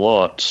to a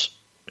lot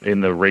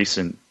in the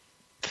recent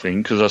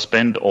thing, because I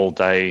spend all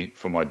day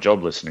for my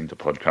job listening to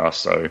podcasts,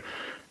 so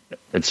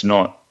it's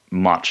not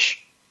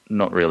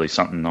really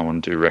something I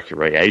want to do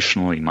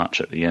recreationally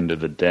much at the end of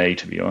the day,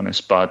 to be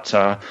honest. But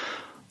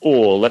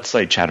or let's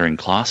say Chattering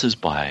Classes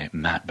by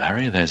Matt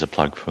Barry. There's a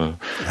plug for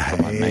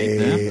my mate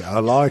there. I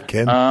like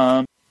him.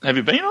 Have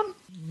you been on?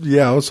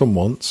 Yeah, I was on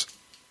once.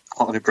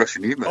 What an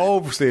impression you made.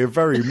 Obviously, a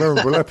very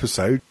memorable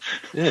episode.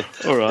 Yeah.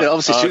 All right. Yeah,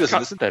 obviously, she doesn't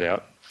cut listen. that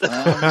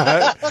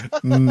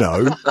out.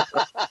 No.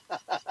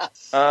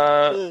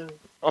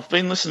 I've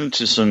been listening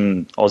to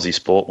some Aussie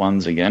sport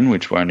ones again,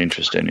 which won't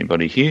interest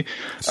anybody here.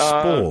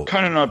 Sport.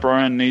 Conan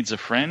O'Brien Needs a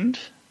Friend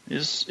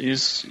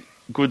is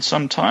good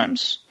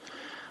sometimes.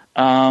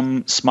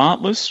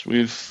 Smartless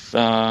with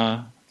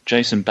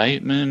Jason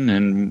Bateman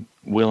and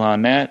Will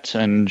Arnett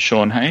and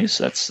Sean Hayes.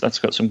 That's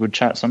got some good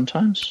chat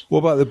sometimes. What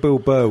about the Bill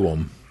Burr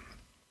one?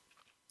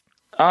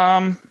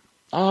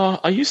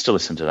 I used to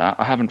listen to that.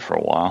 I haven't for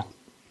a while.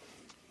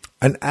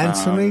 And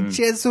Anthony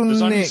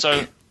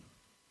Jeselnik.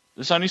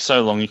 There's only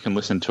so long you can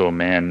listen to a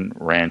man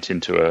rant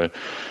into a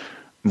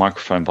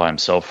microphone by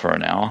himself for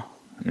an hour.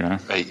 You know?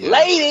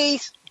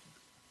 Ladies!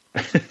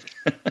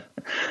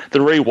 The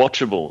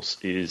rewatchables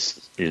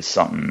is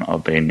something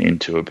I've been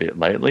into a bit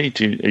lately.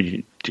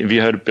 Have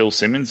you heard of Bill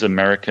Simmons,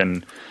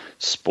 American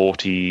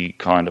sporty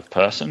kind of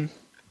person,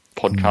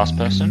 podcast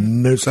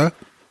person? No, sir.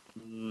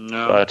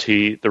 No. But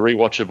the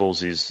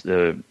rewatchables is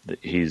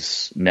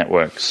his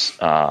network's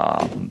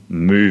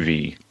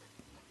movie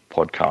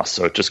podcast.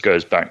 So it just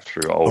goes back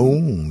through old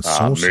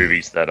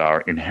movies that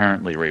are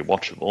inherently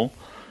rewatchable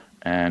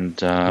and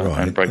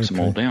breaks them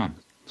all down.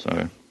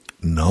 So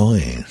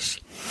nice.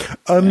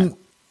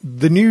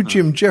 The new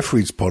Jim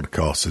Jeffries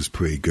podcast is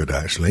pretty good,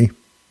 actually.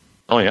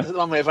 Oh, yeah? The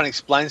one where everyone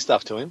explains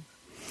stuff to him.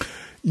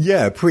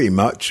 Yeah, pretty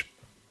much.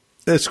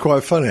 It's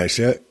quite funny,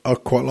 actually. I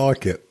quite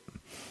like it.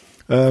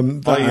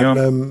 I'm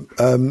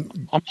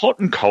hot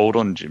and cold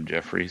on Jim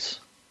Jeffries.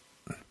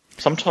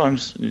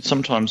 Sometimes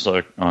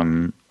I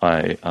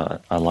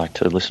like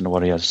to listen to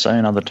what he has to say,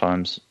 and other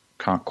times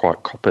can't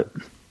quite cop it.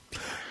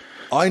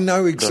 I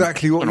know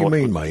exactly what you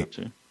mean, mate.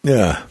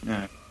 Yeah.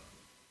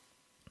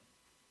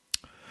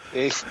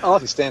 Yeah, I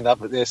like to stand up,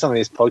 but some of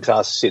these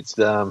podcast shits.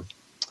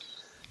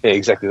 Yeah,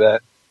 exactly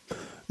that.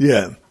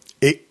 Yeah,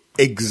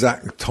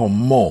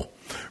 exactement.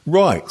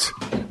 Right.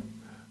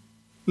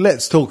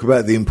 Let's talk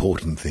about the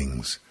important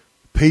things.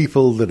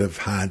 People that have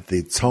had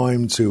the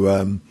time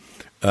to,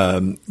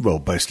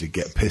 basically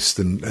get pissed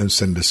and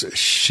send us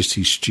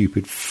shitty,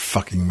 stupid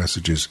fucking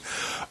messages.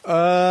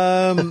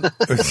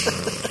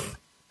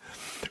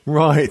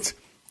 Right.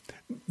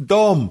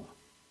 Dom.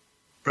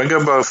 Bring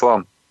them both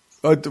on.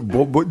 What?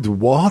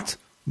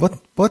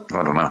 What?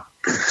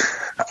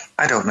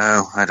 I don't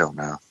know. I don't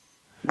know.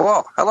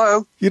 What?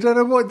 Hello? You don't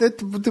know what?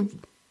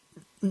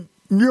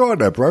 You're right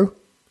there, bro.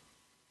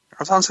 I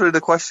was answering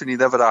the question you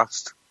never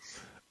asked.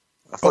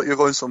 I thought you were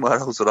going somewhere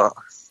else with that.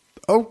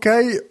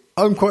 Okay,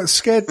 I'm quite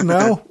scared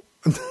now.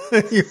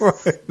 You're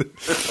right.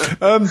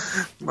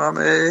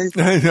 Mummy.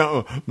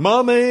 No,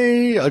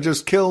 Mummy, I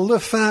just killed a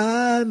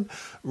fan.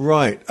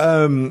 Right.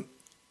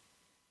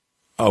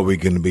 Are we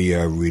going to be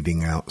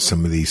reading out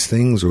some of these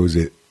things, or is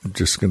it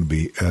just going to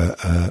be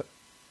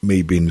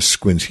me being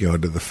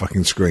squinty-eyed at the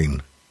fucking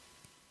screen?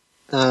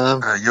 You're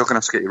going to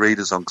have to get your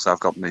readers on because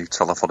I've got my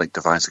telephonic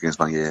device against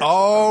my ear.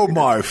 Oh,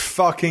 my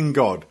fucking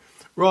God.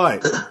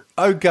 Right.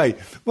 Okay.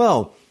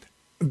 Well,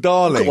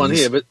 darlings. I've got one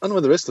here, but I don't know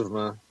where the rest of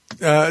them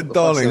are.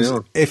 Darlings,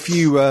 if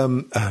you,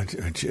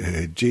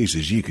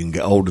 Jesus, you can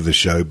get hold of the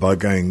show by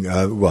going,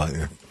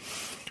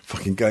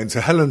 fucking going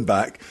to hell and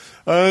back.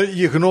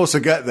 You can also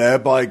get there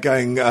by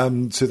going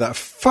to that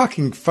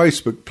fucking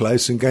Facebook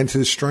place and going to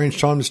the Strange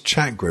Times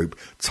chat group.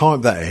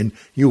 Type that in,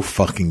 you'll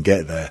fucking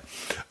get there.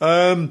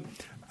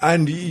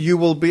 And you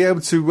will be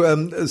able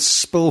to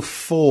spill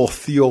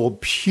forth your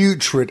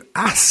putrid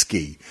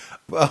ASCII.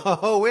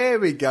 Oh, here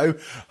we go.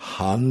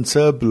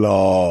 Hunter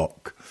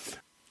Block.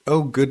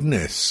 Oh,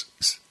 goodness.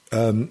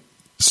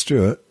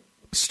 Stu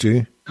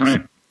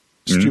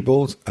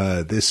Balls,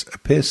 this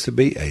appears to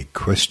be a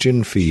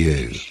question for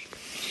you.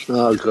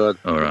 Oh, God.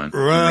 All right.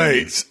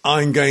 Right.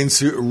 I'm going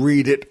to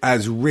read it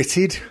as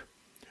writted.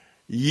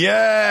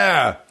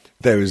 Yeah.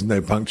 There is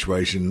no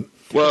punctuation.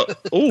 Well,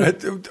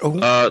 there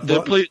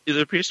what?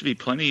 appears to be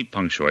plenty of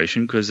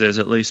punctuation because there's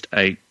at least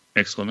 8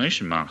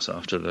 exclamation marks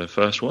after the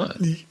first word.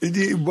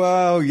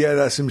 Well, yeah,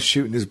 that's him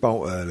shooting his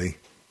bolt early.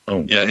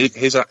 Oh, Yeah,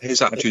 his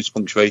attitude's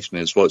punctuation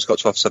is, well, it's got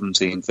to have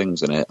 17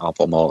 things in it. I'll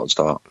put them all at the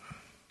start.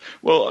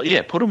 well,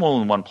 yeah. Put them all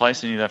in one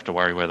place, and you don't have to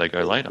worry where they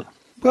go later.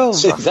 Well,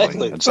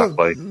 Exactly.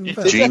 Exactly.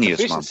 There's Genius,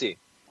 that man. efficiency.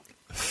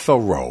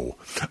 thorough.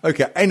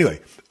 Okay, anyway,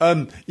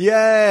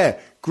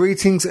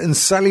 greetings and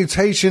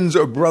salutations,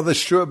 Brother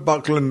Stuart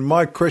Buckland.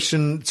 My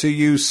question to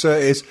you, sir,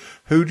 is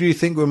who do you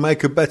think will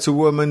make a better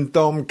woman,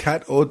 Dom,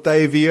 Cat, or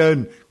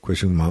Davian?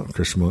 Question mark,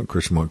 question mark,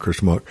 question mark,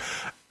 question mark.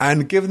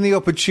 And given the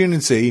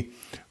opportunity,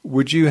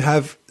 would you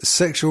have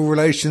sexual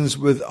relations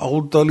with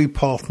old Dolly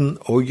Parton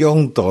or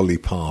young Dolly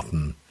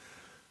Parton?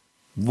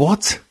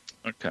 What?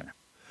 Okay.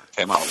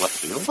 Came out of left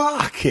field.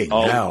 Fucking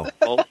Oh, hell.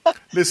 oh,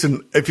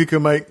 Listen, if you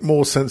can make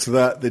more sense of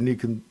that, then you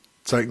can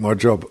take my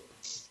job.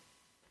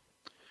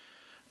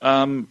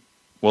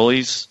 well,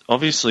 he's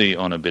obviously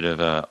on a bit of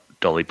a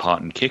Dolly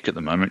Parton kick at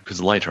the moment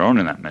because later on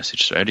in that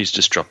message thread, he's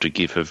just dropped a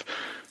gif of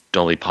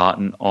Dolly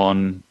Parton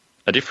on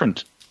a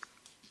different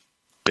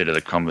bit of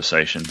the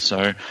conversation.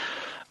 So,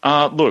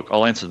 look,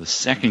 I'll answer the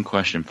second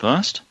question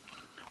first.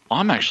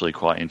 I'm actually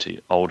quite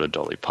into older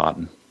Dolly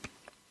Parton.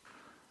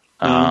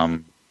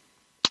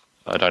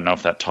 I don't know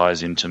if that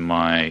ties into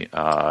my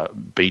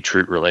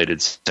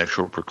beetroot-related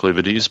sexual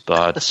proclivities,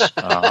 but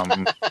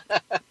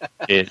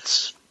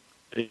it's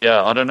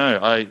I don't know.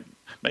 I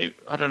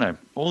don't know.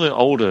 All the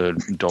older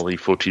Dolly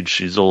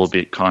footage is all a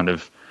bit kind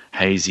of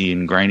hazy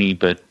and grainy,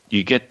 but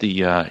you get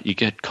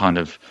kind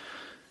of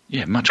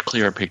much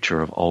clearer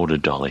picture of older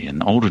Dolly,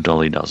 and older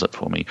Dolly does it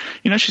for me.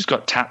 You know, she's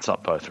got tats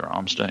up both her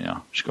arms, don't you?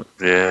 She's got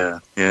Yeah.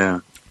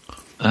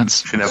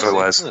 She never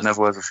wears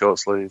a short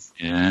sleeve.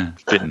 Yeah,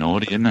 it's a bit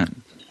naughty, isn't it?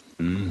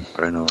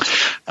 Very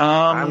nice.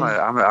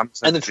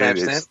 And the tramp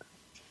it's- stamp.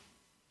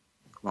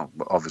 Well,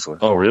 obviously.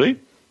 Oh, really?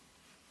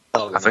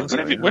 Oh, I think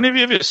so. When have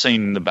you ever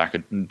seen the back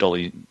of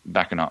Dolly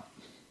backing up?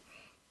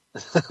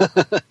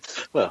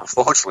 Well,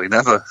 Unfortunately,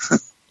 never.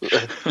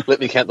 let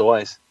me count the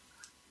ways.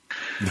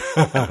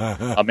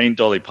 I mean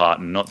Dolly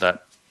Parton, not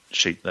that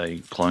sheep they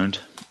cloned.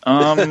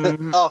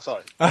 Oh,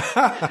 sorry.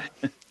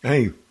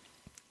 Hey,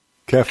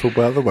 careful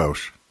about the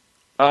Welsh.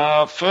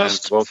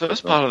 First part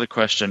of the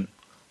question.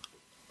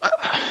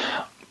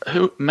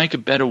 Who make a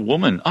better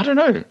woman? I don't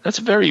know. That's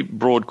a very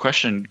broad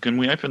question. Can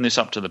we open this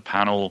up to the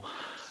panel?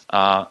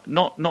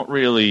 Not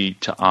really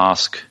to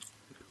ask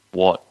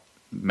what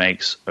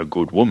makes a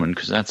good woman,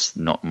 because that's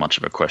not much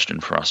of a question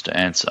for us to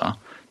answer.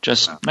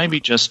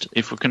 Maybe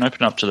if we can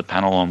open up to the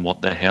panel on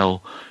what the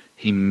hell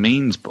he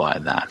means by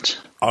that.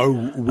 Oh,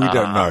 we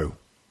don't know.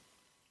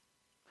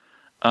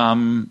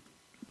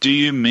 Do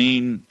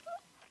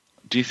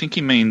you think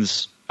he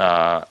means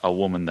a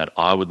woman that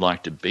I would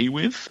like to be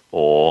with,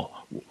 or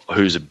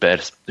who's the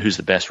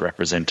best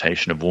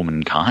representation of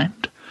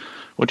womankind?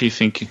 What do you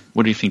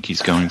think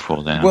he's going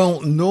for there?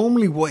 Well,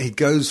 normally what he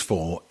goes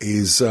for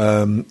is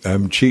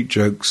cheat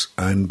jokes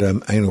and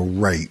anal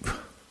rape.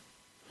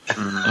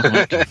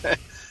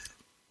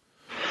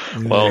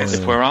 Well,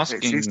 if we're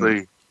asking,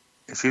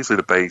 it's usually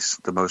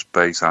the most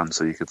base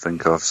answer you could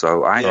think of.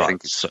 So I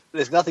think it's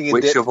There's nothing in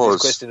which depth of to this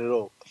us- question at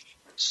all.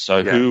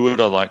 so who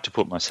would I like to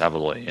put my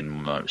Savoy in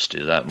most?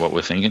 Is that what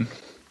we're thinking?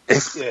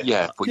 But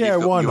Yeah,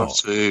 why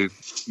not?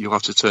 You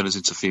have to turn us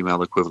into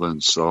female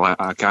equivalents. So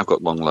I've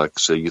got long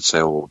legs, so you'd say,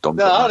 "Oh, Dom."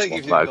 No, I don't think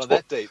you've gone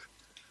that deep.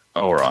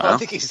 All right. I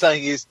think he's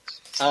saying is,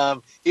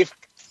 if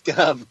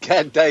Cat,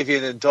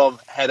 Davian, and Dom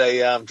had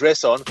a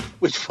dress on,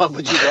 which one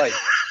would you rate?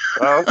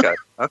 Oh,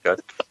 okay.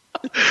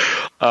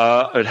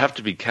 It'd have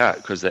to be Cat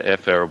because the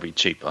airfare will be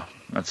cheaper.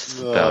 That's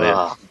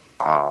about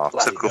it.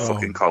 Typical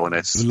fucking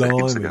colonists sticking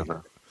blimey.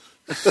 together.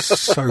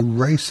 So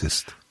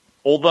racist.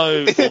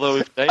 Although if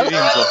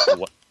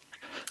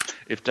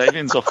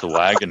Davian's off the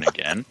wagon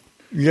again,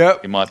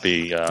 Yep. he might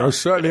be. I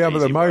certainly am at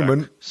the easy work.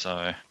 moment.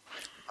 So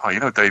Oh, you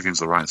know Davian's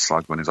the right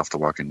slag when he's off the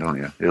wagon, don't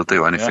you? He'll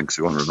do anything because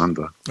he won't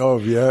remember. Oh,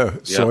 yeah.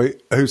 Sorry,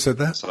 who said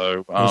that?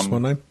 So, What's my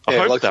name? I Yeah,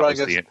 hope like that was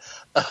throwing the.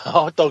 a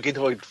hot dog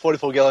into a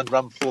 44-gallon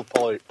drum full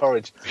of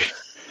porridge.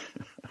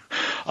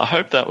 I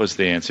hope that was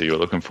the answer you were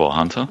looking for,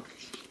 Hunter.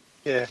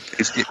 Yeah.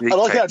 I I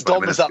like how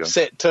Dom was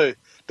upset too.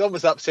 Dom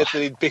was upset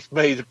that he'd picked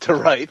me to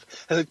rape.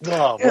 And like,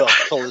 oh, well,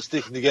 fellas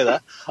sticking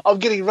together. I'm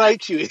getting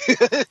raped, you.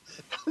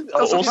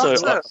 Also, if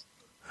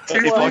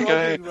I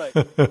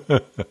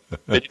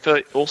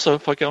go,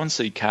 if I go and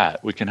see Cat,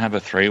 we can have a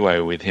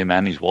three-way with him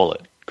and his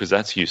wallet because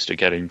that's used to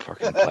getting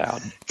fucking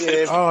plowed.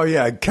 yeah, Oh,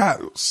 yeah,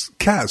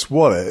 Cat's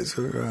wallet. It's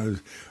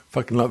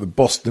fucking like the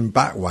Boston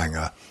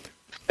Batwanger.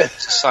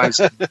 It's a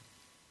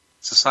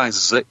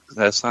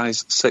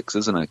size 6,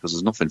 isn't it? Because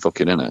there's nothing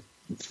fucking in it.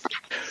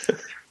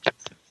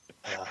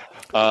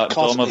 Dom, I've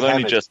Constantly only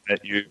hammered. just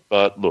met you,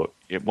 but look,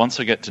 once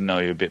I get to know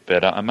you a bit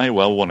better, I may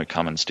well want to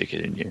come and stick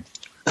it in you.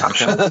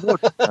 Okay?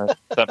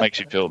 That makes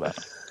you feel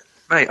better.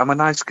 Mate, I'm a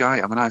nice guy.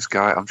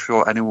 I'm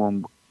sure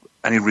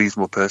any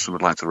reasonable person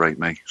would like to rape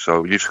me.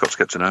 So you just got to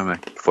get to know me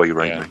before you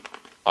rape Yeah. me.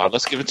 All right,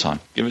 let's give it time.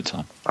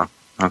 Oh,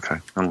 okay.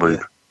 And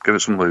lube. Give it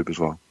some lube as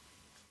well.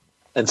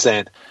 and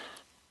sand.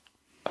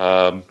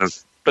 But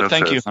No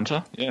thank you, turf.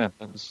 Hunter. Yeah,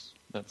 that's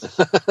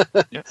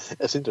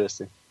That's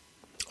interesting.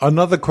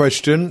 Another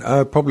question,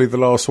 probably the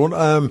last one.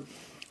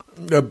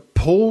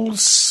 Paul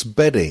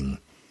Spedding.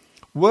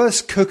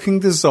 Worst cooking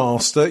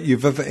disaster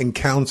you've ever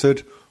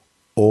encountered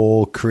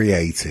or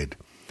created?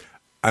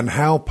 And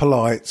how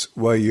polite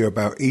were you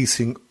about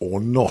eating or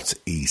not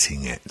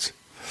eating it?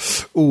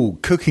 Ooh,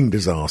 cooking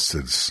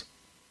disasters.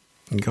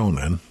 Go on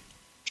then.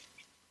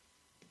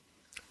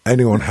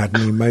 Anyone had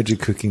any major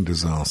cooking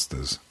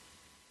disasters?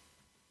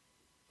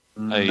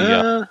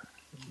 I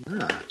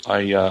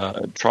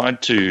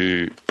tried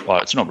to.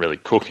 Well, it's not really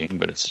cooking,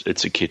 but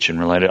it's a kitchen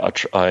related.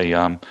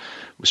 I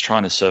was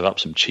trying to serve up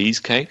some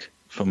cheesecake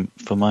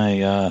for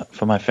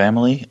my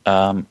family.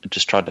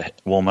 Just tried to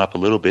warm up a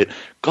little bit.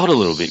 Got a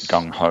little bit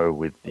gung ho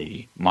with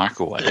the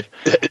microwave,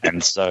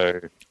 and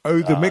so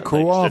the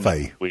microwave they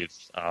did it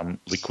with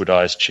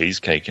liquidized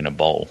cheesecake in a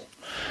bowl.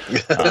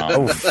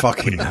 Oh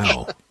fucking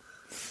hell!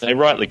 They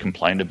rightly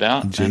complained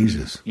about.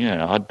 Jesus. And,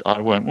 yeah,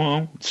 I went.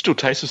 Well, it still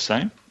tastes the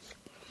same.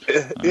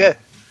 Yeah.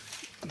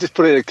 Just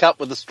put it in a cup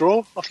with a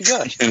straw. Off you go.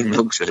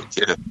 Milkshake.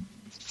 Yeah.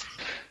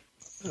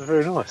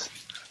 Very nice.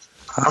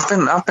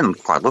 I've been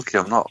quite lucky.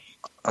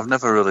 I've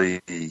never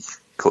really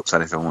cooked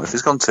anything. If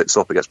it's gone tits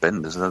up, it gets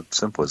binned. It's as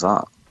simple as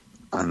that.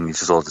 And you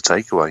just order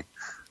takeaway.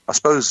 I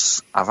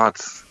suppose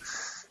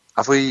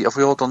have we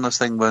all done this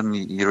thing when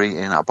you're eating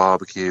at a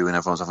barbecue and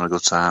everyone's having a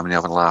good time and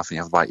you're having a laugh and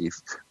you have a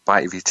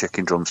bite of your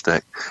chicken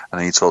drumstick and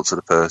then you talk to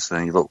the person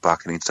and you look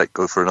back and you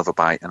go for another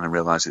bite and then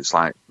realise it's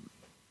like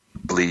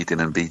bleeding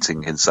and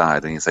beating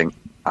inside and you think,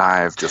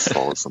 I've just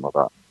swallowed some of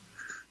that.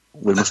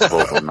 We must have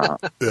all done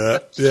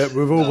that. Yeah,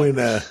 we've all been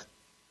there.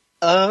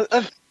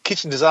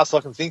 Kitchen disaster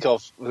I can think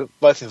of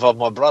both involved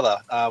my brother.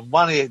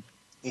 One he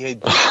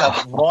had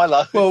up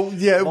Milo. Well,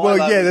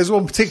 there's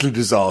one particular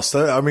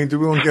disaster. I mean, do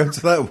we want to go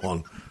into that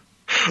one?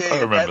 Yeah, I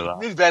remember that.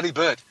 He was badly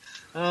burnt.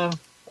 They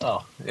must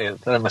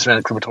have been at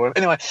a crematorium.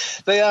 Anyway,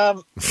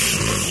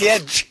 he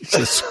had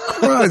Jesus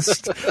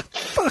Christ,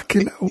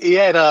 fucking hell. He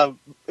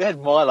had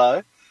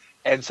Milo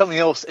and something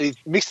else. He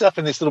mixed it up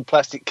in this little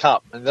plastic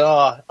cup, and then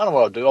I don't know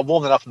what I'll do. I'll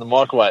warm it up in the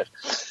microwave.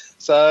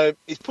 So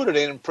he's put it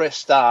in and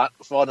pressed start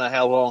for I don't know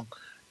how long,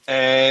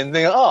 and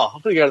then I've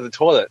got to go to the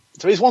toilet.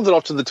 So he's wandered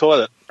off to the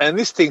toilet, and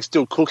this thing's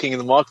still cooking in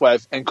the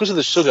microwave. And because of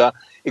the sugar,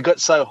 it got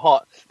so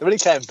hot that when he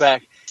came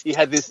back, he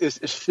had this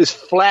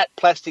flat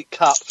plastic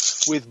cup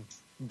with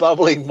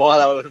bubbling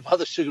Milo and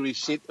other sugary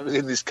shit that was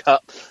in this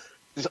cup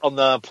on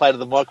the plate of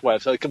the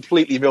microwave. So it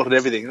completely melted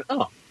everything.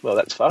 Oh, well,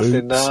 that's fucked.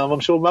 And I'm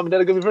sure Mum and Dad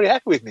are going to be very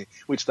happy with me,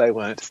 which they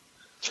weren't.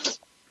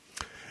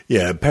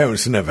 Yeah,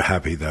 parents are never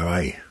happy, though,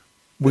 eh?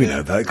 We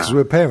know that because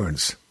we're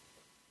parents.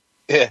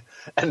 Yeah.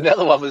 And the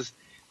other one was,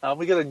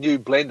 we got a new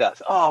blender.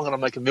 So, I'm going to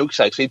make a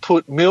milkshake. So he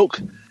put milk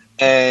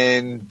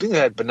and I think they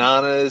had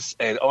bananas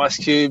and ice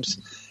cubes,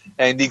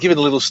 and you give it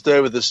a little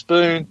stir with a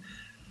spoon,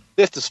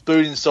 left the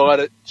spoon inside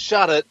it,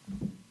 shut it,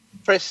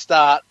 press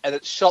start, and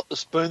it shot the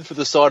spoon through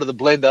the side of the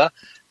blender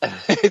and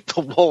hit the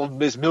wall, and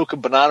there's milk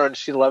and banana and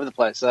shit all over the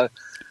place. So,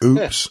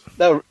 oops.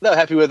 Yeah, they were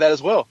happy with that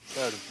as well.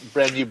 So, a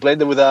brand new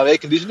blender with air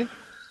conditioning.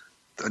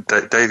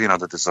 Davian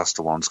had a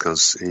disaster once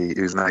because he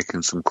was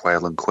making some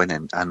quail and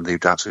quinine, and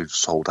he'd actually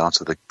sold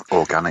out of the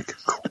organic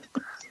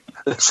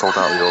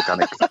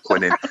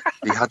quinine.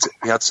 He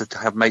had to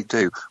have make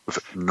do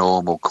with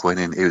normal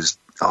quinine. He was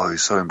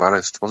so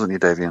embarrassed, wasn't he,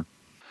 Davian?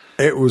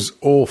 It was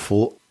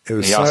awful. It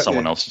was he asked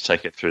someone else to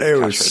take it through. It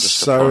was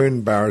so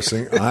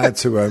embarrassing. I had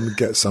to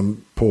get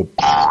some poor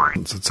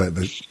to take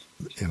the,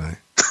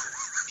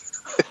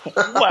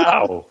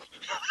 Wow.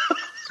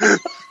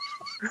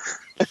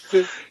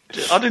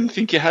 I didn't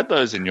think you had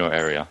those in your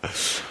area.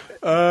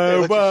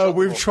 Well,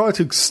 we've tried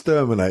to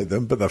exterminate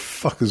them, but the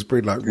fuckers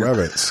breed like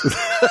rabbits.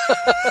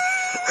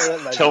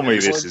 Tell me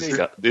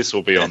this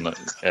will be on the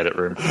edit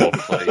room floor,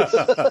 please.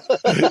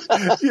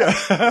 Yeah.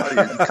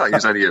 You can't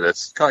use any of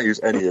this. Can't use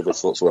any of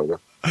this whatsoever.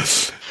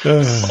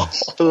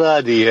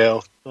 Bloody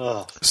hell.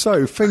 Oh.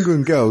 So,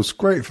 fingering girls,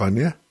 great fun,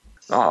 yeah?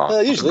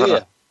 Usually,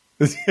 yeah.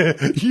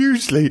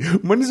 Usually.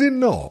 When is it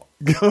not?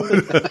 Well,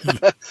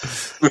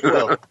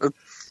 it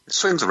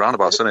swings around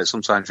about, doesn't it?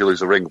 Sometimes you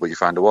lose a ring, but you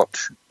find a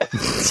watch. And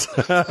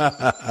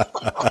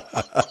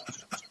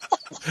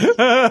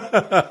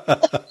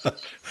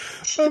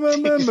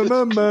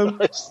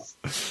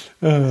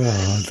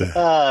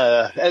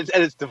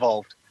it's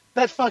devolved.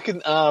 That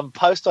fucking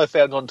post I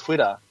found on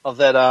Twitter of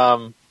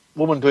that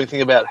woman doing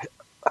thing about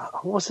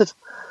what was it?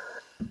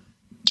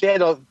 She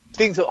had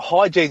things,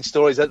 hygiene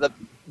stories that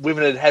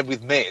women had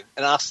with men,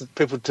 and asked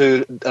people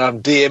to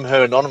DM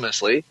her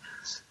anonymously,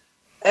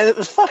 and it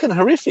was fucking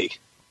horrific.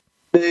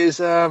 There's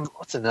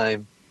what's her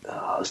name?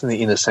 It's in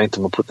the Inner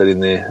Sanctum. I'll put that in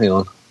there. Hang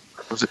on.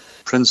 Was it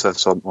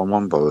Princess on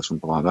Wombo or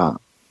something like that?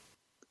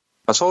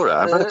 I saw it.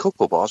 I've had a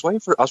couple, but I was waiting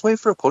for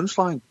a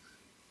punchline.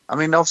 I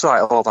mean, also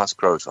like, that's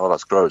gross.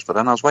 But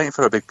then I was waiting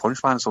for a big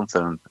punchline or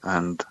something,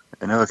 and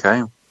it never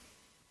came.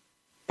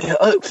 Yeah,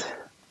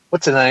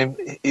 what's her name?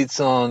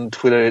 It's on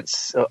Twitter.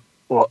 It's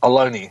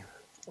Aloni.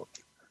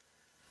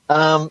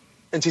 And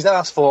she's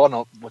asked for,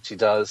 not what she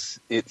does.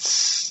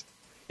 It's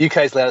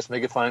UK's loudest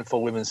megaphone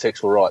for women's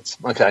sexual rights.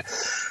 Okay.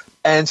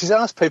 And she's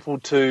asked people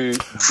to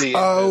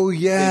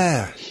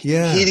DM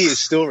hideous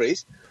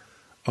stories.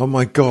 Oh,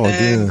 my God,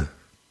 yeah.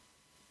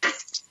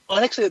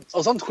 I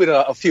was on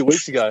Twitter a few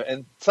weeks ago,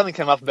 and something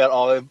came up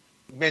about,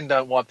 men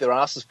don't wipe their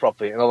asses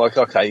properly. And I'm like,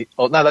 okay.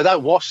 Oh, no, they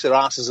don't wash their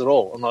asses at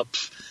all. I'm like,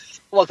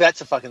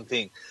 that's a fucking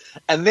thing.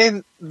 And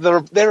then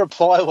their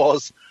reply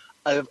was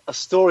a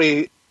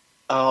story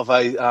of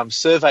a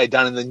survey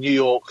done in the New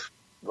York,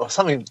 or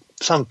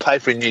some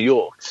paper in New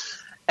York.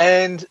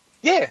 And,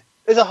 yeah,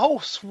 there's a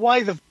whole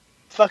swathe of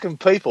fucking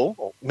people,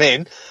 or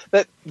men,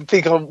 that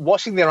think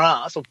washing their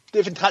ass or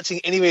even touching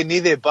anywhere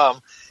near their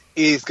bum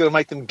is going to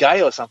make them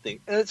gay or something,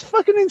 and it's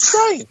fucking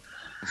insane.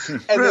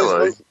 And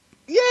Really?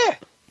 Yeah.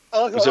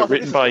 Was it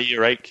written by a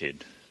year 8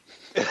 kid?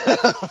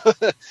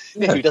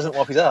 Yeah, who doesn't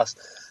wipe his ass?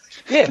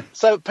 Yeah.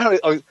 So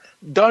apparently,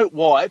 don't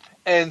wipe,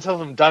 and some of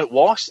them don't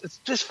wash. It's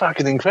just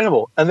fucking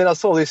incredible. And then I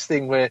saw this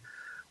thing where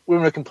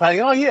women were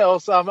complaining, "Oh yeah,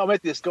 I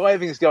met this guy,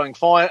 everything's going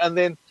fine," and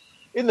then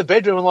in the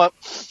bedroom, I'm like,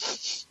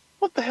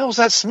 "What the hell's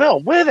that smell?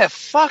 Where the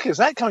fuck is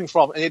that coming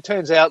from?" And it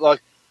turns out,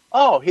 like,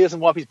 oh, he doesn't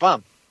wipe his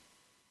bum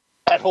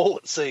at all.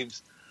 It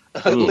seems,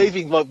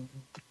 leaving like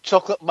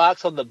chocolate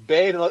marks on the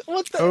bed. And like,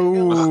 what the hell?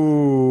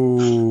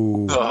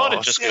 Oh. It might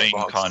have just shit, been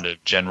Box. kind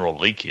of general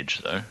leakage,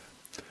 though.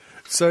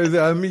 So,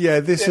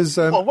 this is...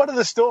 Well, one of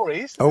the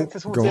stories, Oh,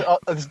 go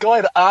on. this guy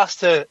had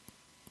asked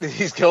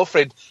his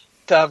girlfriend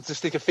to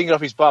stick a finger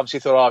up his bum. She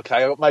thought, oh,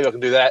 okay, maybe I can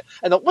do that.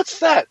 And like, what's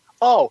that?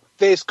 Oh,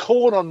 there's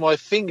corn on my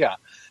finger.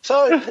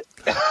 So,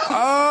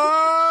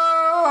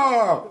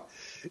 Oh!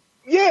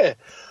 yeah.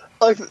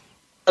 Like,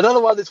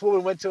 another one, this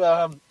woman went to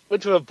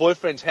her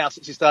boyfriend's house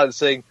that she started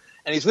seeing,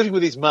 and he's living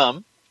with his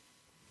mum.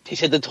 He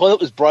said the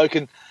toilet was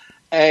broken,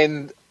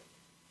 and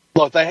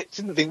like they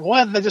didn't think, why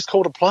hadn't they just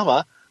called a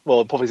plumber?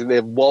 Well, probably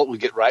their wallet would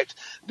get raped,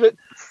 but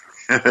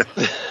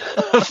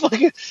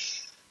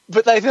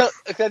but they felt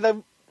okay,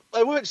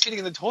 they weren't sitting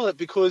in the toilet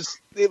because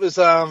it was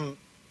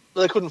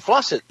they couldn't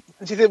flush it.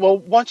 And she said, well,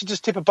 why don't you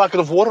just tip a bucket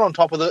of water on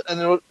top of it,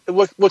 and it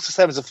works the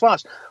same as a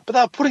flush? But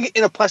they were putting it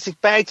in a plastic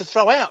bag to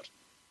throw out.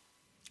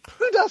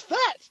 Who does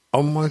that?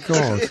 Oh, my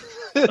God.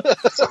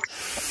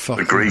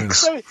 The Greeks.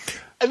 So,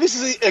 and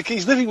this is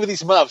he's living with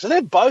his mum, so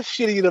they're both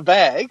shitting in a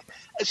bag.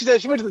 And she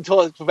went to the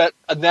toilet for about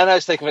a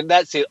nanosecond, and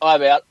that's it.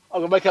 I'm out.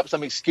 I'm gonna make up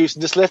some excuse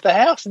and just left the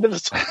house and never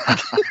saw it.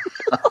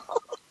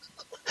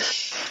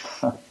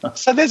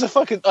 So there's a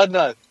fucking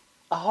a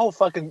whole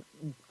fucking.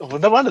 Well,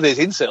 no wonder there's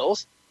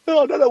incels.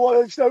 Oh, I don't know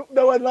why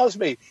no one loves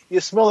me. You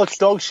smell like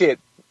dog shit.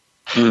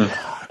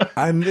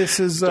 And this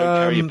is... Don't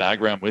carry your bag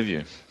around with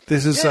you.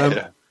 This is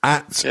at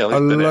Aloni.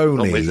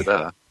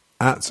 Aloni.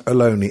 At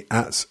Aloni.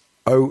 At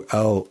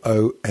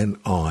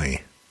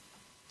OLONI.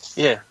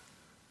 Yeah.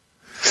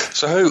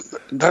 So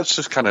that's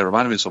just kind of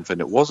reminded me of something.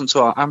 It wasn't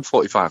so I'm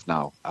 45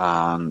 now,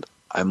 and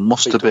I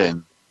must have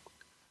been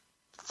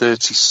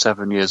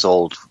 37 years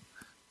old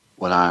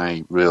when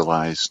I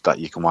realised that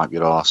you can wipe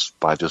your arse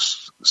by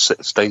just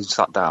staying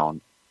sat down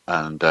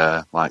and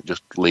like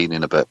just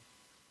leaning a bit.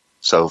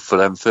 So for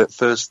them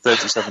first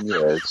 37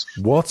 years,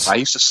 What? I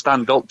used to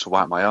stand up to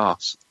wipe my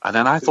arse, and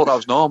then I thought that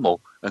was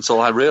normal until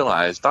I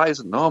realised that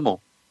isn't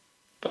normal.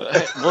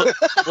 But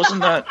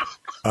wasn't that?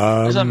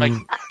 Does that make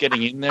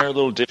getting in there a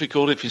little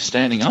difficult if you're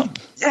standing up?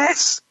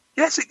 Yes,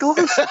 it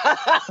does.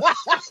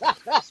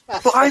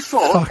 But I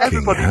thought Fucking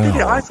everybody did it.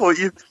 hell. I thought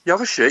you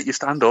have a shit, you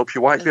stand up,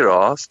 you wipe your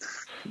arse,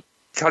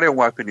 carry on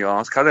wiping your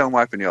arse,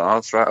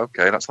 right?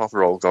 Okay, that's half a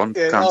roll gone.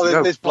 Yeah. Time to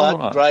go. There's blood.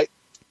 Oh, Right.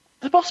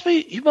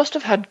 You must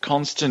have had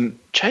constant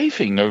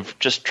chafing of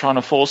just trying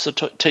to force the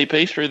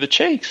TP through the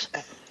cheeks.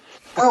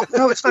 Well,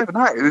 no, it's not even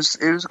that. It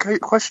was a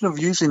question of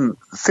using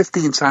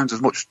 15 times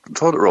as much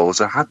toilet roll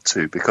as I had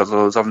to because I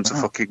was having to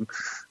fucking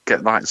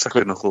get like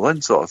second knuckle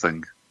in sort of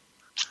thing.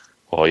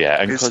 Oh yeah,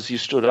 and It's- because you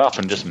stood up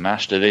and just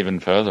mashed it even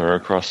further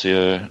across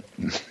your.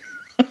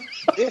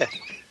 Yeah.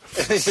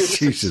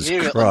 Jesus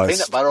Smearing it like Christ.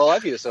 peanut butter all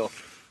over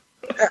yourself.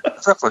 Yeah,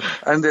 exactly.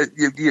 And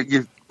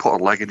you put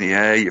a leg in the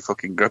air, you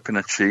fucking gripping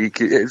a cheek.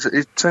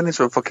 It turned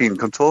into a fucking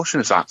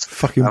contortionist act.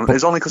 Fucking And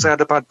it's only because I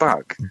had a bad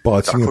back that I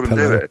biting a couldn't do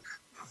pillow. it.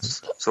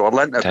 So I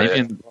lent a bit.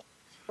 Davian,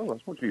 Oh,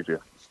 that's much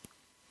easier.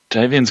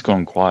 Davian's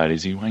gone quiet.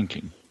 Is he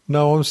wanking?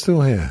 No, I'm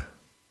still here.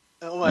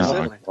 Almost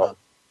No, certainly.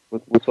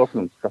 We're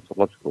talking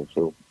scatological,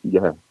 so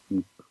yeah,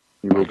 you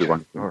will be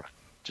wanking. All right,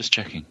 just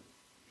checking.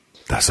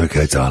 That's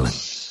okay, darling.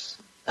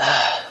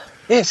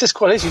 Yeah, it's just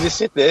quite easy. You just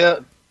sit there,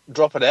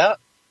 drop it out,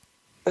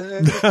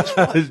 and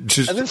then,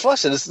 Just and then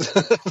flush it.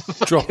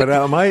 drop it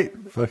out, mate.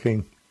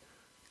 Fucking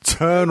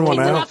turn one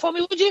out. for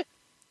me, would you?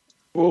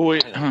 Well,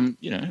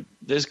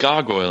 there's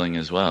gargoyling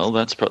as well.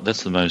 That's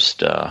the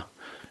most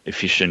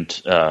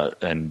efficient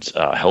and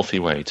healthy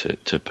way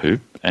to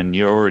poop. And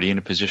you're already in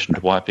a position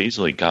to wipe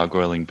easily.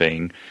 Gargoyling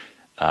being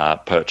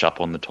perch up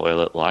on the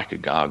toilet like a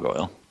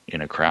gargoyle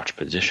in a crouch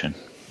position.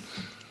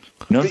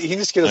 No, But you can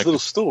just get a little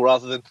stool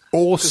rather than.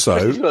 Also,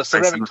 You've got a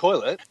ceramic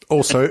toilet.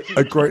 also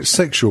a great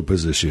sexual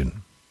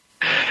position.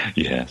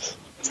 yes.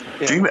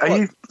 Yeah, Do you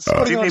mean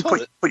squatting on a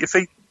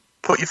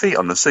put your feet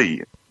on the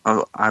seat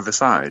on either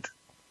side?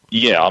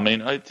 Yeah, I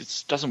mean,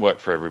 it doesn't work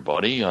for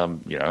everybody.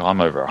 I'm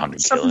over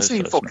 100 kilos.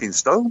 17 so fucking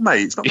stone,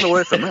 mate. It's not going to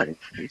work for me.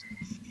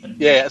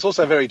 Yeah, it's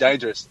also very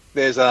dangerous.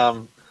 There's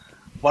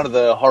one of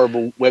the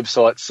horrible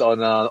websites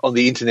on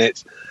the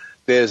internet.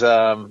 There's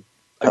a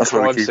That's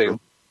where we crime keep scene. them.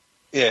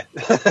 Yeah,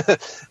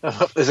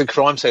 there's a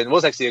crime scene. It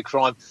was actually a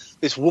crime.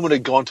 This woman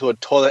had gone to a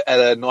toilet at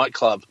a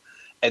nightclub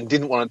and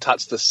didn't want to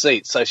touch the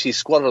seat, so she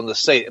squatted on the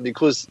seat. And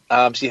because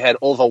she had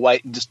all of her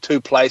weight in just two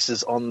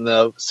places on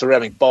the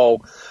ceramic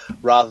bowl,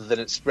 rather than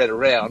it spread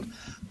around,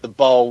 the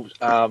bowl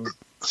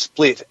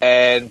split.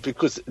 And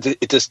because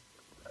it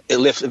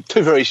left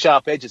two very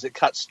sharp edges, it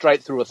cut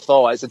straight through her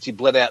thighs, and she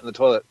bled out in the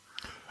toilet.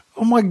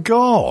 Oh my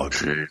God!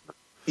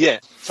 Yeah,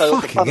 so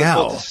the Fucking front of the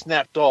hell. belt just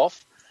snapped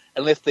off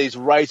and left these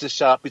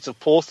razor-sharp bits of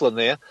porcelain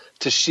there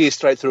to shear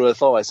straight through her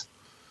thighs.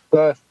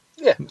 So,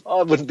 yeah,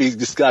 I wouldn't be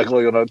just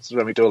gargling on a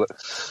ceramic toilet.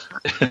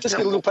 Just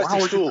get a little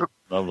plastic stool.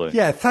 Lovely.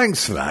 Yeah,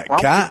 thanks for that, Wow.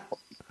 Kat.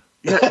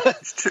 Yeah,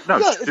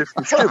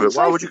 Stuart,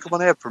 why would you come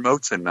on here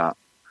promoting that?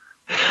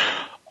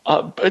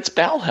 It's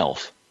bowel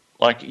health.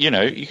 Like, you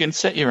know, you can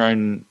set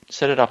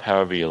it up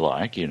however you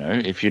like, you know.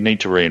 If you need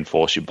to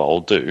reinforce your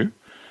bowl, do.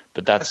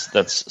 But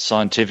that's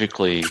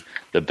scientifically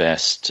the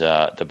best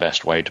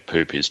way to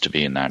poop is to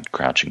be in that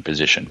crouching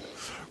position.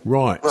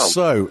 Right. Well,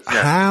 so,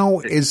 yeah, how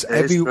is It is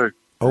everyone?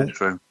 true. It's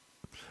true.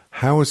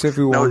 How is No,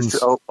 everyone's?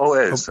 it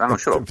is. Hang on,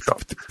 shut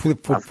up. We're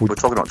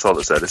talking about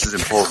toilets there. This is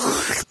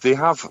important. They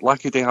have,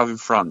 like they have in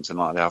France and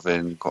like they have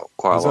in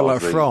quite Is a that lot like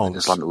of the France?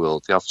 Islamic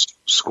world, they have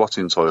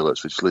squatting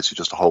toilets, which is literally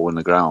just a hole in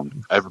the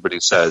ground.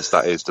 Everybody says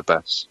that is the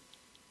best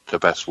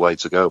way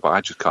to go, but I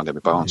just can't get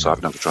my balance, so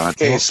I've never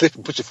tried. Yeah, you slip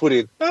and put your foot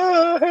in.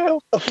 Oh,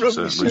 help! I've broken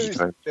So my lose your shoes.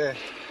 toe. Yeah.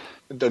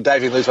 And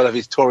David lose one of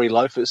his Tory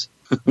loafers.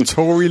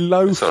 Tory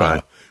loafer. all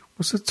right.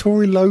 What's a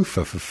Tory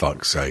loafer, for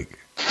fuck's sake?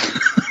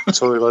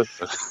 Toilet.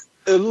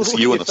 It's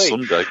you on a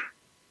Sunday.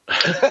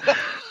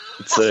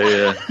 It's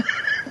a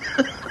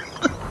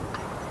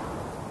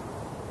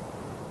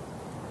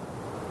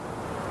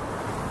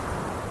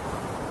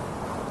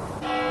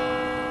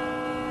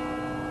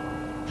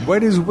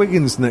When is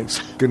Wiggins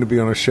next going to be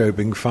on a show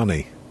being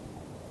funny?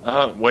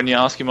 when you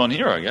ask him on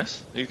here, I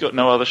guess. He's got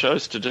no other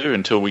shows to do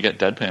until we get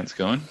Dad Pants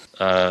going.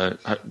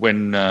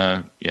 When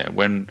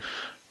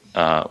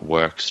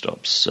work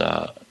stops,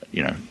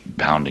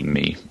 pounding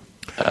me.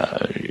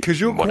 Because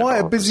you're whatever quite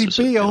a busy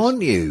opposite bee, is.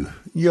 aren't you?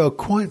 You're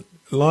quite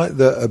like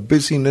a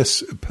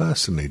busyness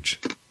personage.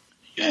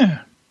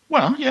 Yeah.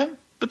 Well, yeah,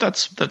 but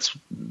that's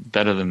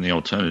better than the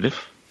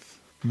alternative.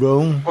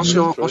 Well, What's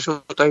your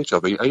day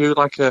job? Are you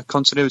like a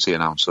continuity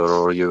announcer,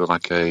 or are you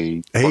like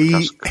a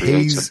podcast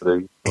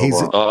creator?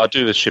 I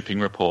do the shipping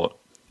report.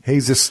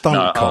 he's a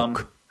stunt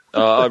cock.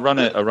 I run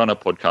a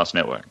podcast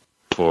network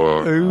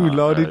for. Ooh,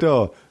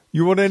 la-di-da.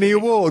 You want any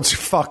awards,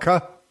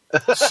 fucker?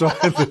 Sorry.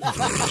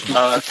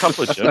 A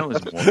couple of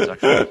journalism awards,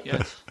 actually.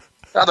 Yes.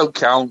 That don't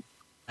count.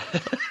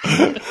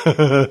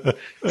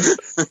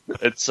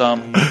 It's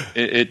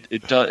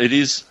it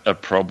is a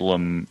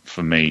problem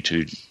for me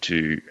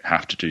to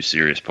have to do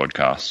serious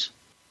podcasts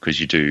because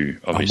you do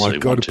Oh obviously my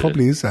God, want it to,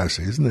 probably is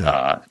actually, isn't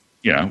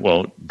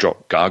it?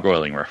 drop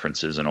gargoyling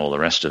references and all the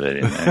rest of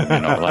it, and you're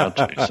not allowed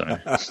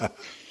to.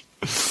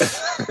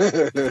 So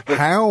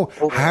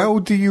How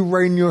do you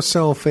rein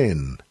yourself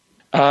in?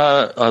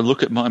 I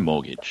look at my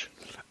mortgage.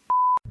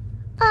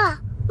 Ah,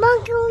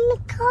 monkey on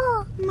the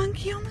car.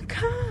 Monkey on the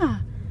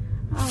car.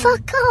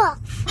 Fuck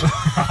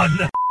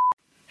off.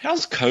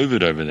 How's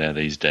COVID over there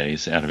these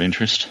days? Out of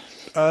interest.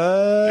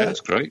 Yeah,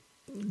 it's great.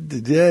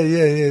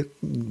 Yeah.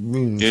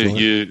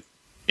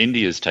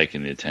 India's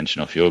taken the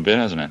attention off you a bit,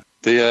 hasn't it?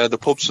 The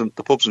pubs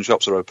and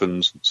shops are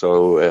open,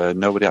 so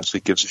nobody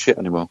actually gives a shit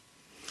anymore.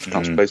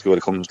 That's basically what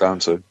it comes down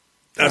to.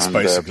 That's And,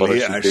 basically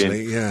Boris it, is actually,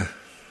 being- yeah.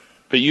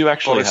 But you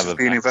actually Boris have is a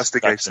being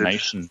investigated.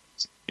 vaccination.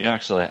 You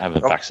actually have a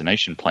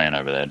vaccination plan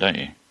over there, don't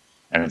you?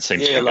 And it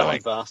seems to be lucky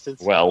going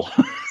bastards. well.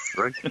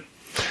 Right?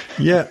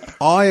 Yeah,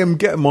 I am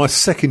getting my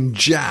second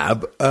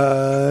jab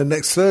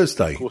next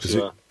Thursday, course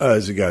you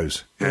as it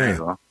goes. There Yeah.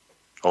 you are.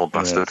 Old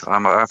bastard.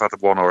 I've had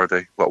one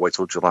already. Got to wait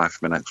till July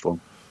for my next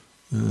one.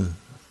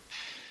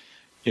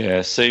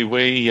 Yeah, see,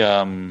 we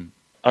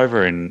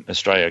over in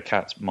Australia,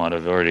 Kat might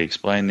have already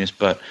explained this,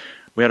 but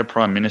we had a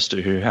Prime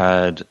Minister who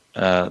had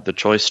the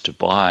choice to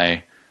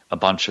buy a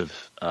bunch of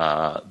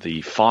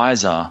the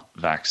Pfizer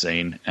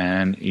vaccine,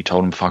 and he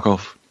told him, fuck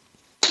off.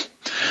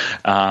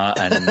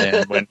 And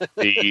then when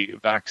the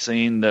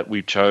vaccine that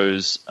we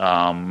chose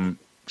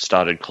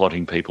started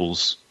clotting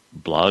people's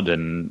blood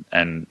and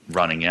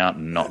running out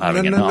and not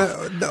having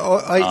enough.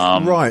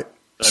 Right.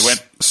 They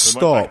went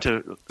Stop. back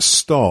to,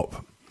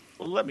 Stop.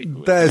 well, let me.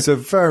 There's a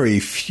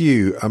very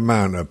few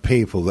amount of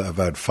people that have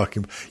had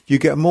fucking. You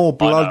get more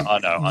blood. I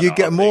know, you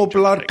get I'm more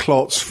being blood dramatic.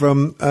 clots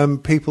from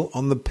people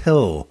on the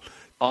pill.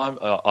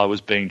 I was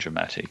being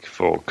dramatic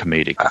for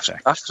comedic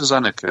effect.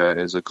 AstraZeneca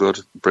is a good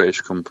British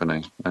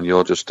company, and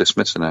you're just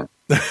dismissing it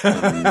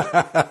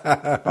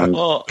and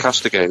Well-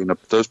 castigating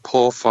those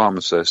poor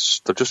pharmacists.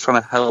 They're just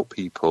trying to help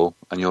people,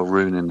 and you're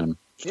ruining them.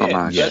 It's not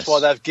nice. yeah. That's why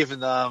they've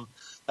given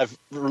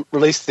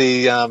released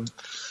the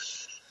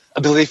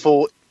ability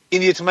for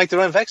India to make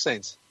their own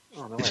vaccines.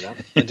 Oh no, I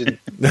don't. They didn't.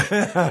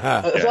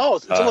 It's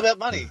all about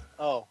money.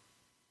 Oh,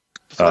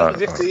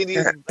 if the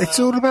Indian It's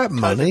all about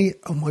money.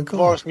 Oh my God.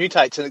 virus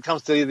mutates and it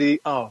comes to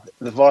the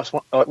virus,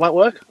 it won't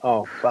work.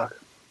 Oh fuck.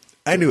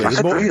 Anyway, I the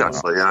could more- read,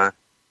 actually.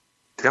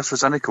 The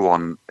AstraZeneca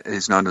one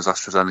is known as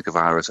AstraZeneca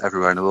virus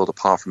everywhere in the world,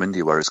 apart from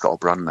India, where it's got a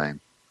brand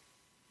name.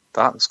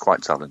 That's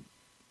quite telling.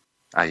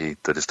 I.e.,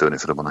 they're just doing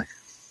it for the money.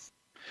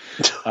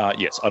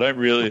 Yes, I don't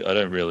really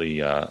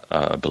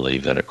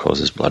believe that it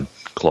causes blood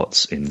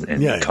clots in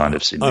kind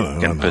of I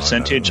significant know,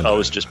 percentage. I know. I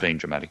was just being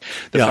dramatic.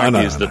 The Yeah, I fact know,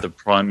 is I that know. the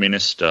Prime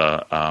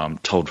Minister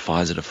told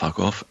Pfizer to fuck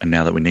off, and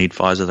now that we need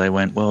Pfizer, they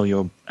went, well,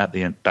 you're at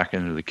the back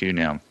end of the queue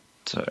now.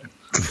 So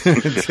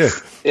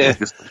Yeah,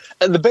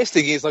 and the best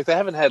thing is, like, they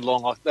haven't had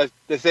long. Like,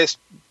 they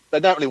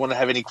don't really want to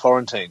have any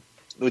quarantine,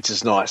 which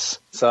is nice.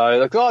 So,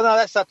 like, oh no,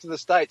 that's up to the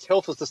states.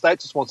 Health is the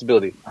state's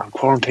responsibility.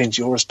 Quarantine's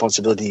your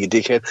responsibility, you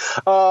dickhead.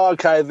 Oh,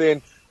 okay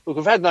then. Look,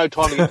 we've had no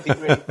time to get things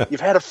ready.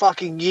 You've had a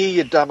fucking year,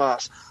 you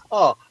dumbass.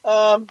 Oh,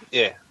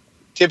 yeah,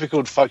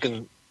 typical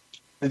fucking.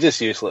 They're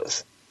just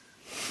useless.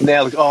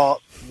 Now, like, oh,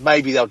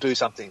 maybe they'll do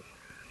something.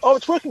 Oh,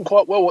 it's working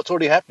quite well. What's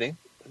already happening?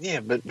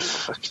 Yeah, but.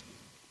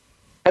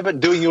 How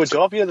about doing your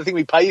job? You know, the thing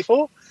we pay you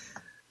for?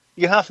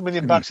 You get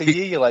 $500,000 a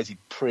year, you lazy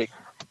prick.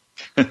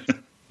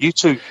 You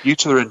two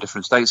are in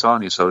different states,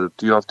 aren't you? So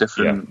do you have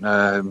different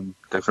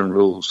different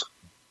rules?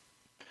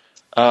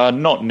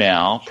 not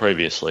now.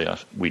 Previously,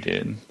 we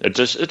did.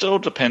 It all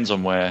depends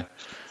on where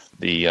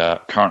the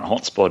current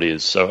hotspot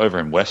is. So over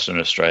in Western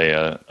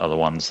Australia are the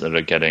ones that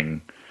are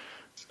getting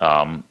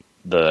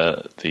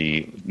the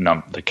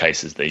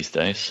cases these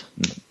days.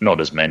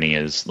 Not as many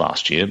as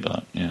last year,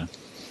 but yeah.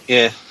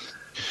 Yeah.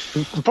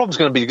 The problem's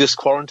going to be just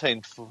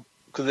quarantine,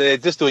 because they're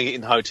just doing it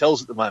in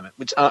hotels at the moment,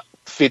 which aren't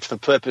fit for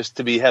purpose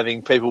to be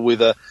having people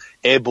with a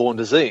airborne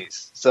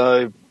disease.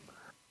 So,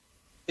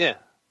 yeah,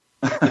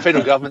 the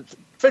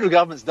federal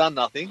government's done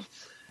nothing,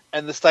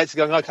 and the states are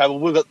going, okay,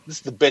 well, this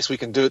is the best we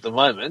can do at the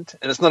moment,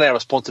 and it's not our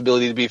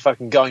responsibility to be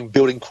fucking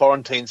building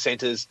quarantine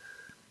centres.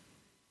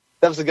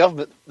 That was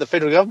the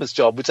federal government's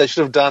job, which they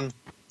should have done,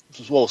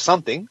 well,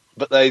 something,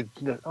 but we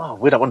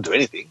don't want to do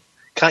anything.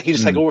 Can't you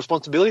just take all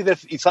responsibility?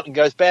 That if something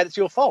goes bad, it's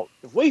your fault.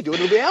 If we do it,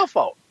 it'll be our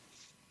fault.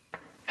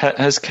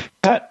 Has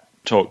Kat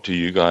talked to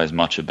you guys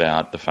much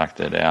about the fact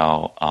that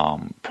our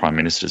Prime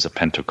Minister's a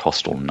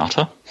Pentecostal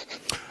nutter?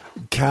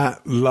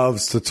 Kat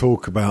loves to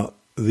talk about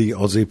the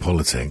Aussie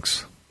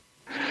politics.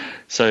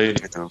 So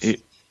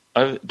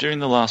during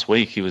the last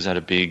week, he was at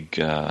a big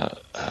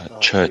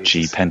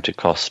churchy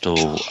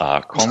Pentecostal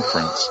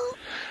conference,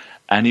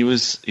 and he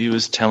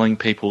was telling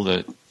people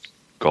that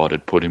God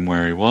had put him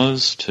where he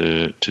was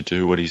to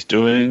do what he's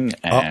doing,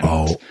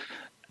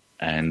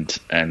 and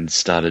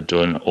started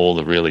doing all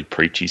the really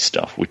preachy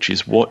stuff, which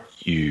is what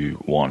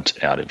you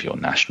want out of your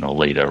national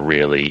leader,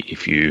 really,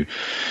 if you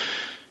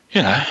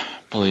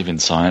believe in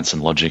science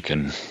and logic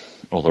and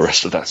all the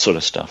rest of that sort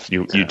of stuff.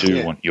 You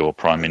do want your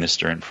Prime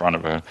Minister in front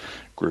of a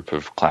group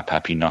of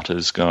clap-happy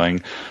nutters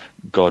going,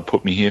 God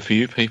put me here for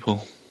you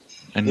people.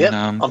 And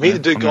I'm here to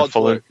do God's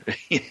work.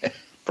 Yeah,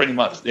 pretty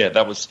much. Yeah,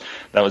 that was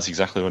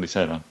exactly what he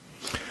said.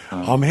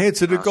 I'm here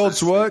to do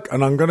God's work,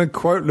 and I'm going to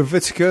quote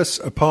Leviticus,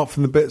 apart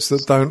from the bits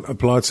that don't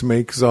apply to me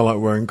because I like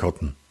wearing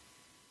cotton.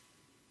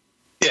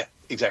 Yeah,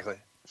 exactly.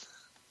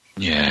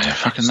 Yeah,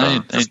 fucking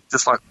they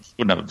just like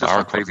wouldn't have a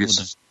bar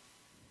previous,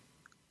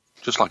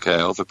 just like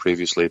other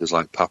previous leaders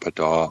like Papa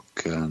Doc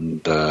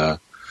and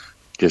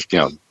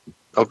dictators,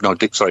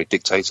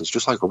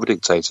 just like other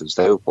dictators,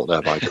 they were put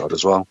there by God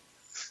as well.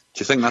 Do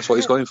you think that's what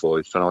he's going for?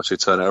 He's trying to actually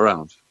turn it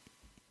around?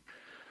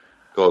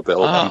 Go a bit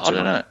I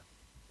don't know.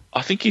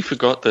 I think he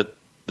forgot that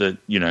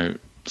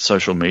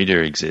social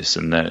media exists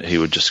and that he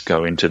would just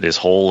go into this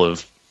hall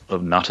of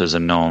nutters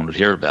and no one would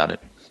hear about it.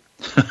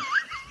 I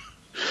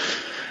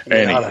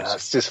don't know,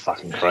 it's just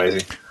fucking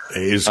crazy.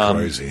 It is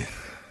crazy.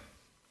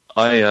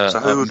 I'm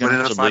going to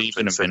have to leave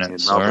in a minute,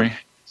 sorry.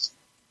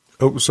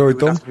 Oh, sorry,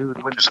 Dom? Who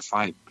would win a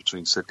fight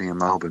between Sydney and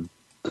Melbourne?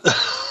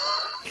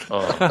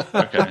 Oh,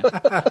 okay.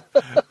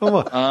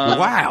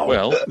 Wow.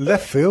 Well,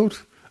 left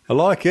field. I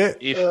like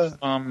it.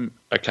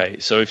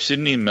 So if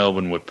Sydney and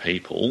Melbourne were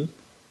people,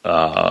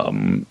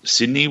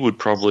 Sydney would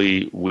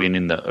probably win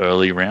in the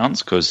early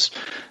rounds because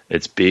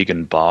it's big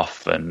and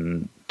buff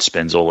and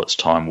spends all its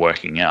time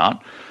working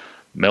out.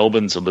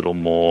 Melbourne's a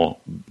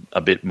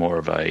bit more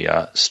of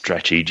a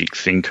strategic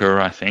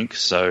thinker, I think.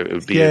 So it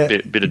would be a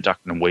bit of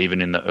ducking and weaving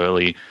in the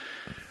early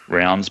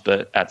rounds.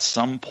 But at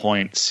some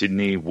point,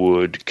 Sydney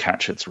would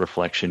catch its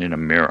reflection in a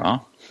mirror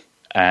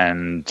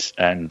and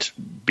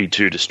be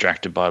too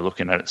distracted by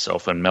looking at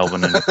itself, and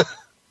Melbourne and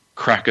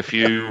crack a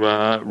few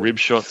rib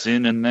shots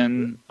in and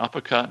then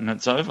uppercut, and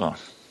it's over.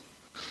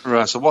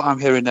 Right, so what I'm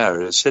hearing there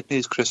is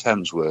Sydney's Chris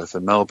Hemsworth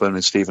and Melbourne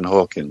is Stephen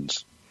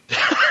Hawkins.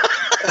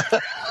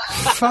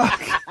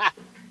 Fuck.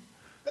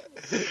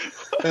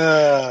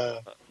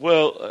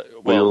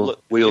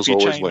 Wheels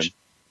always win.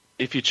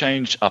 If you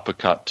change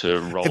uppercut to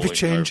rolling, if you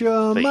change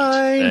your feet,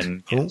 mind,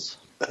 then yes.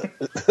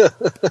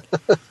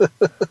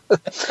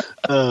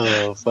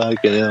 Oh,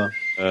 fucking hell.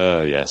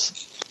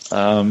 Yes.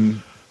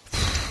 I'm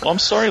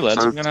sorry,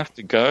 lads. I'm going to have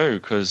to go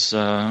because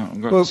I've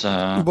got so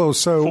are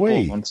football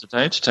we. once a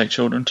day to take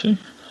children to.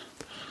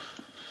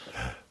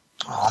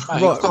 Oh,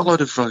 mate, you've got a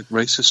load of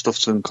racist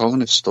stuff and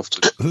colonist stuff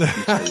to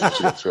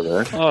get through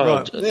there.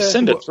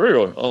 Send it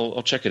through.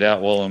 I'll check it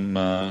out while I'm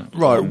at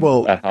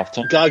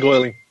halftime.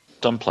 Gargoyling.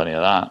 Done plenty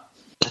of that.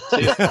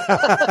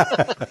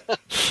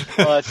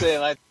 All right, see you,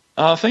 mate.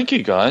 Thank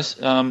you, guys.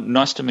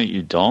 Nice to meet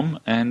you, Dom.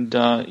 And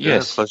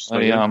yes,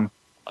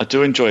 I I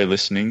do enjoy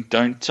listening.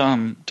 Don't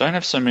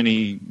have so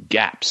many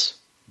gaps,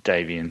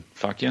 Davian.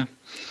 Fuck you.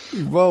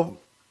 Well,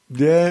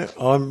 yeah,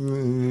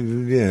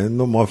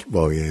 not my.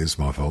 Well, yeah, it's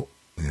my fault.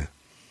 Yeah.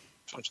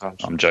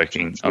 I'm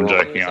joking.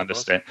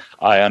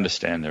 I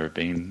understand there have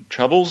been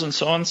troubles and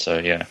so on. So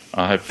yeah,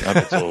 I hope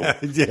it's all.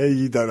 Yeah,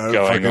 you don't know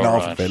going fucking all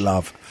half right. of it,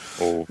 love.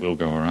 All will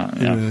go all right.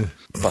 Yeah.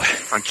 Bye.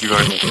 Thank you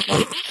very much.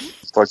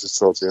 Pleasure to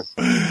talk to you.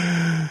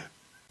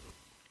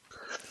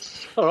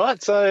 All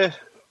right, so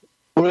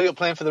what have you got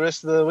planned for the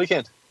rest of the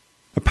weekend?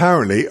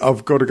 Apparently,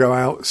 I've got to go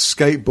out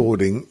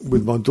skateboarding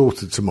with my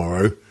daughter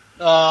tomorrow.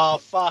 Oh,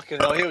 fucking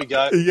hell, here we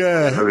go.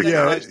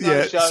 Yeah.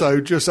 Show.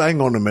 So just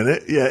hang on a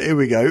minute. Yeah, here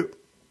we go.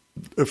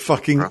 A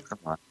fucking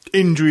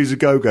injuries a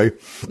go-go.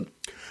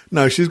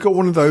 No, she's got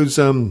one of those.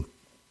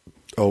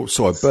 Oh,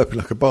 sorry, burping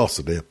like a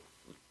bastard here.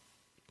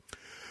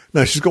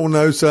 No, she's got one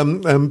of those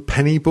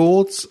penny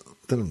boards.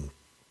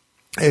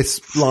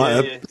 It's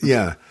like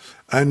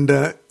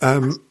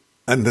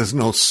and there's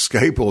an old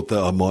skateboard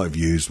that I might have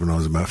used when I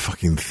was about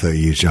fucking 30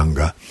 years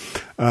younger.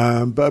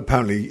 But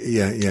apparently,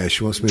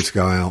 she wants me to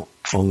go out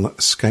on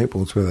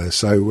skateboards with her.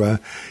 So,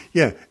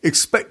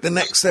 expect the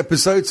next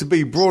episode to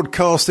be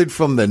broadcasted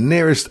from the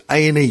nearest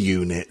A&E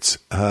unit.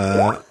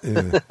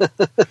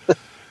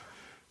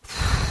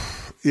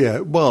 Yeah,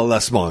 well,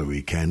 that's my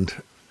weekend.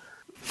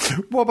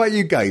 What about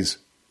you guys?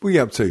 What are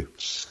you up to?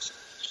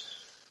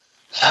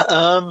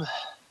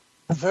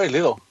 Very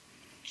little.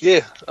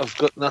 Yeah, I've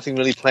got nothing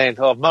really planned.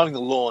 Oh, I'm mowing the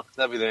lawn.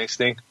 That'll be the next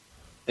thing.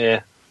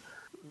 Yeah.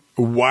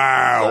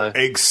 Wow,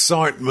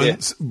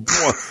 excitement.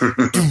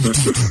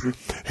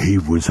 He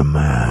was a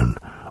man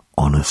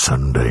on a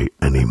Sunday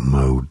and he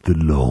mowed the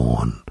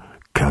lawn.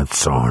 Cat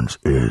Sarns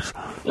is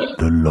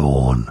the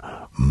lawn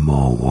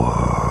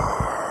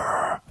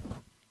mower.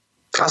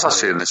 That's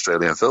actually an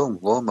Australian film,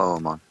 Lawnmower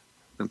Man.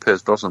 I think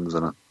Pierce Brosnan was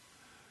in it.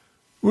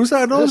 Was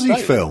that an Aussie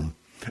film?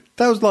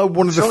 That was like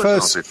one of the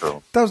first.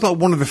 That was like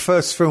one of the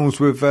first films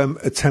with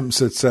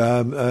attempts at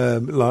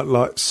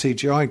like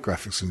CGI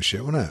graphics and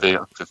shit, wasn't it?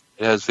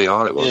 Yeah, it's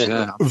VR. It was.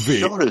 Yeah,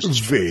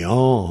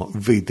 VR,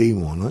 VD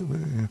one.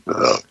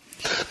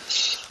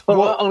 All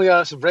right, I'm going to go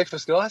have some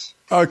breakfast, guys.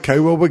 Okay,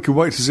 well, we can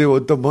wait to see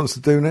what Dom wants to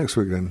do next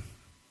week then.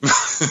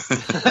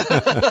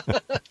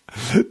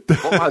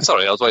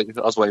 Sorry, I was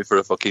waiting for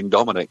a fucking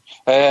Dominic.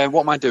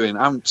 What am I doing?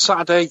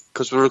 Saturday,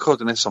 because we're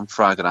recording this on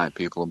Friday night,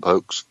 people and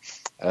pokes.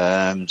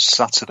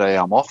 Saturday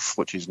I'm off,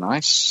 which is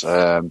nice.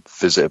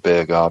 Visit a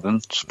beer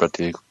garden, spread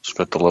the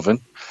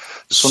loving.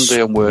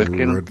 Sunday I'm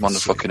working,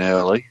 fucking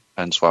early,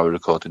 hence why we're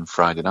recording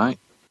Friday night.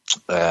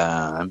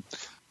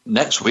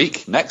 Next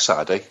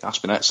Saturday,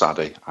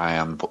 I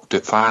am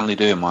finally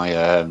doing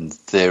my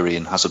theory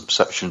and hazard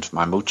perception for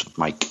my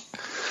motorbike.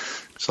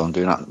 So I'm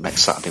doing that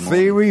next Saturday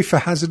morning. Theory for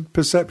hazard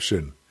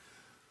perception?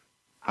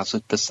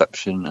 Hazard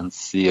perception and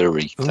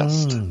theory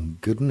test. Oh,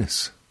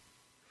 goodness.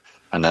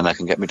 And then I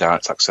can get my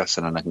direct access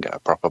and then I can get a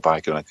proper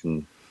bike and I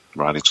can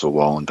ride into a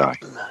wall and die.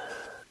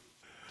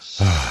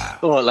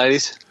 All right,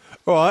 ladies.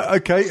 All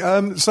right, okay.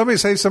 Somebody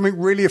say something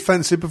really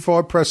offensive before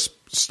I press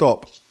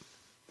stop.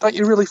 Don't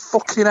you really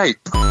fucking ape?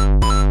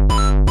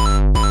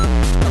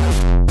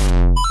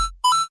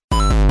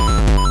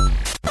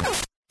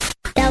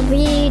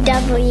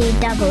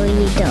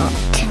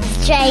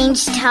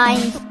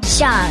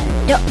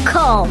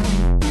 www.strangetimeshow.com.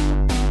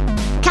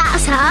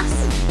 Catch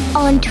us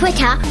on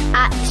Twitter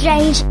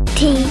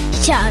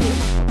 @StrangeTShow.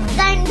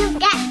 Don't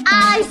forget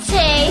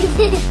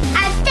iTunes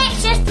and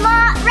Stitcher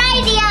Smart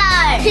Radio.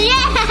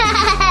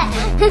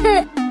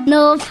 Yeah!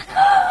 North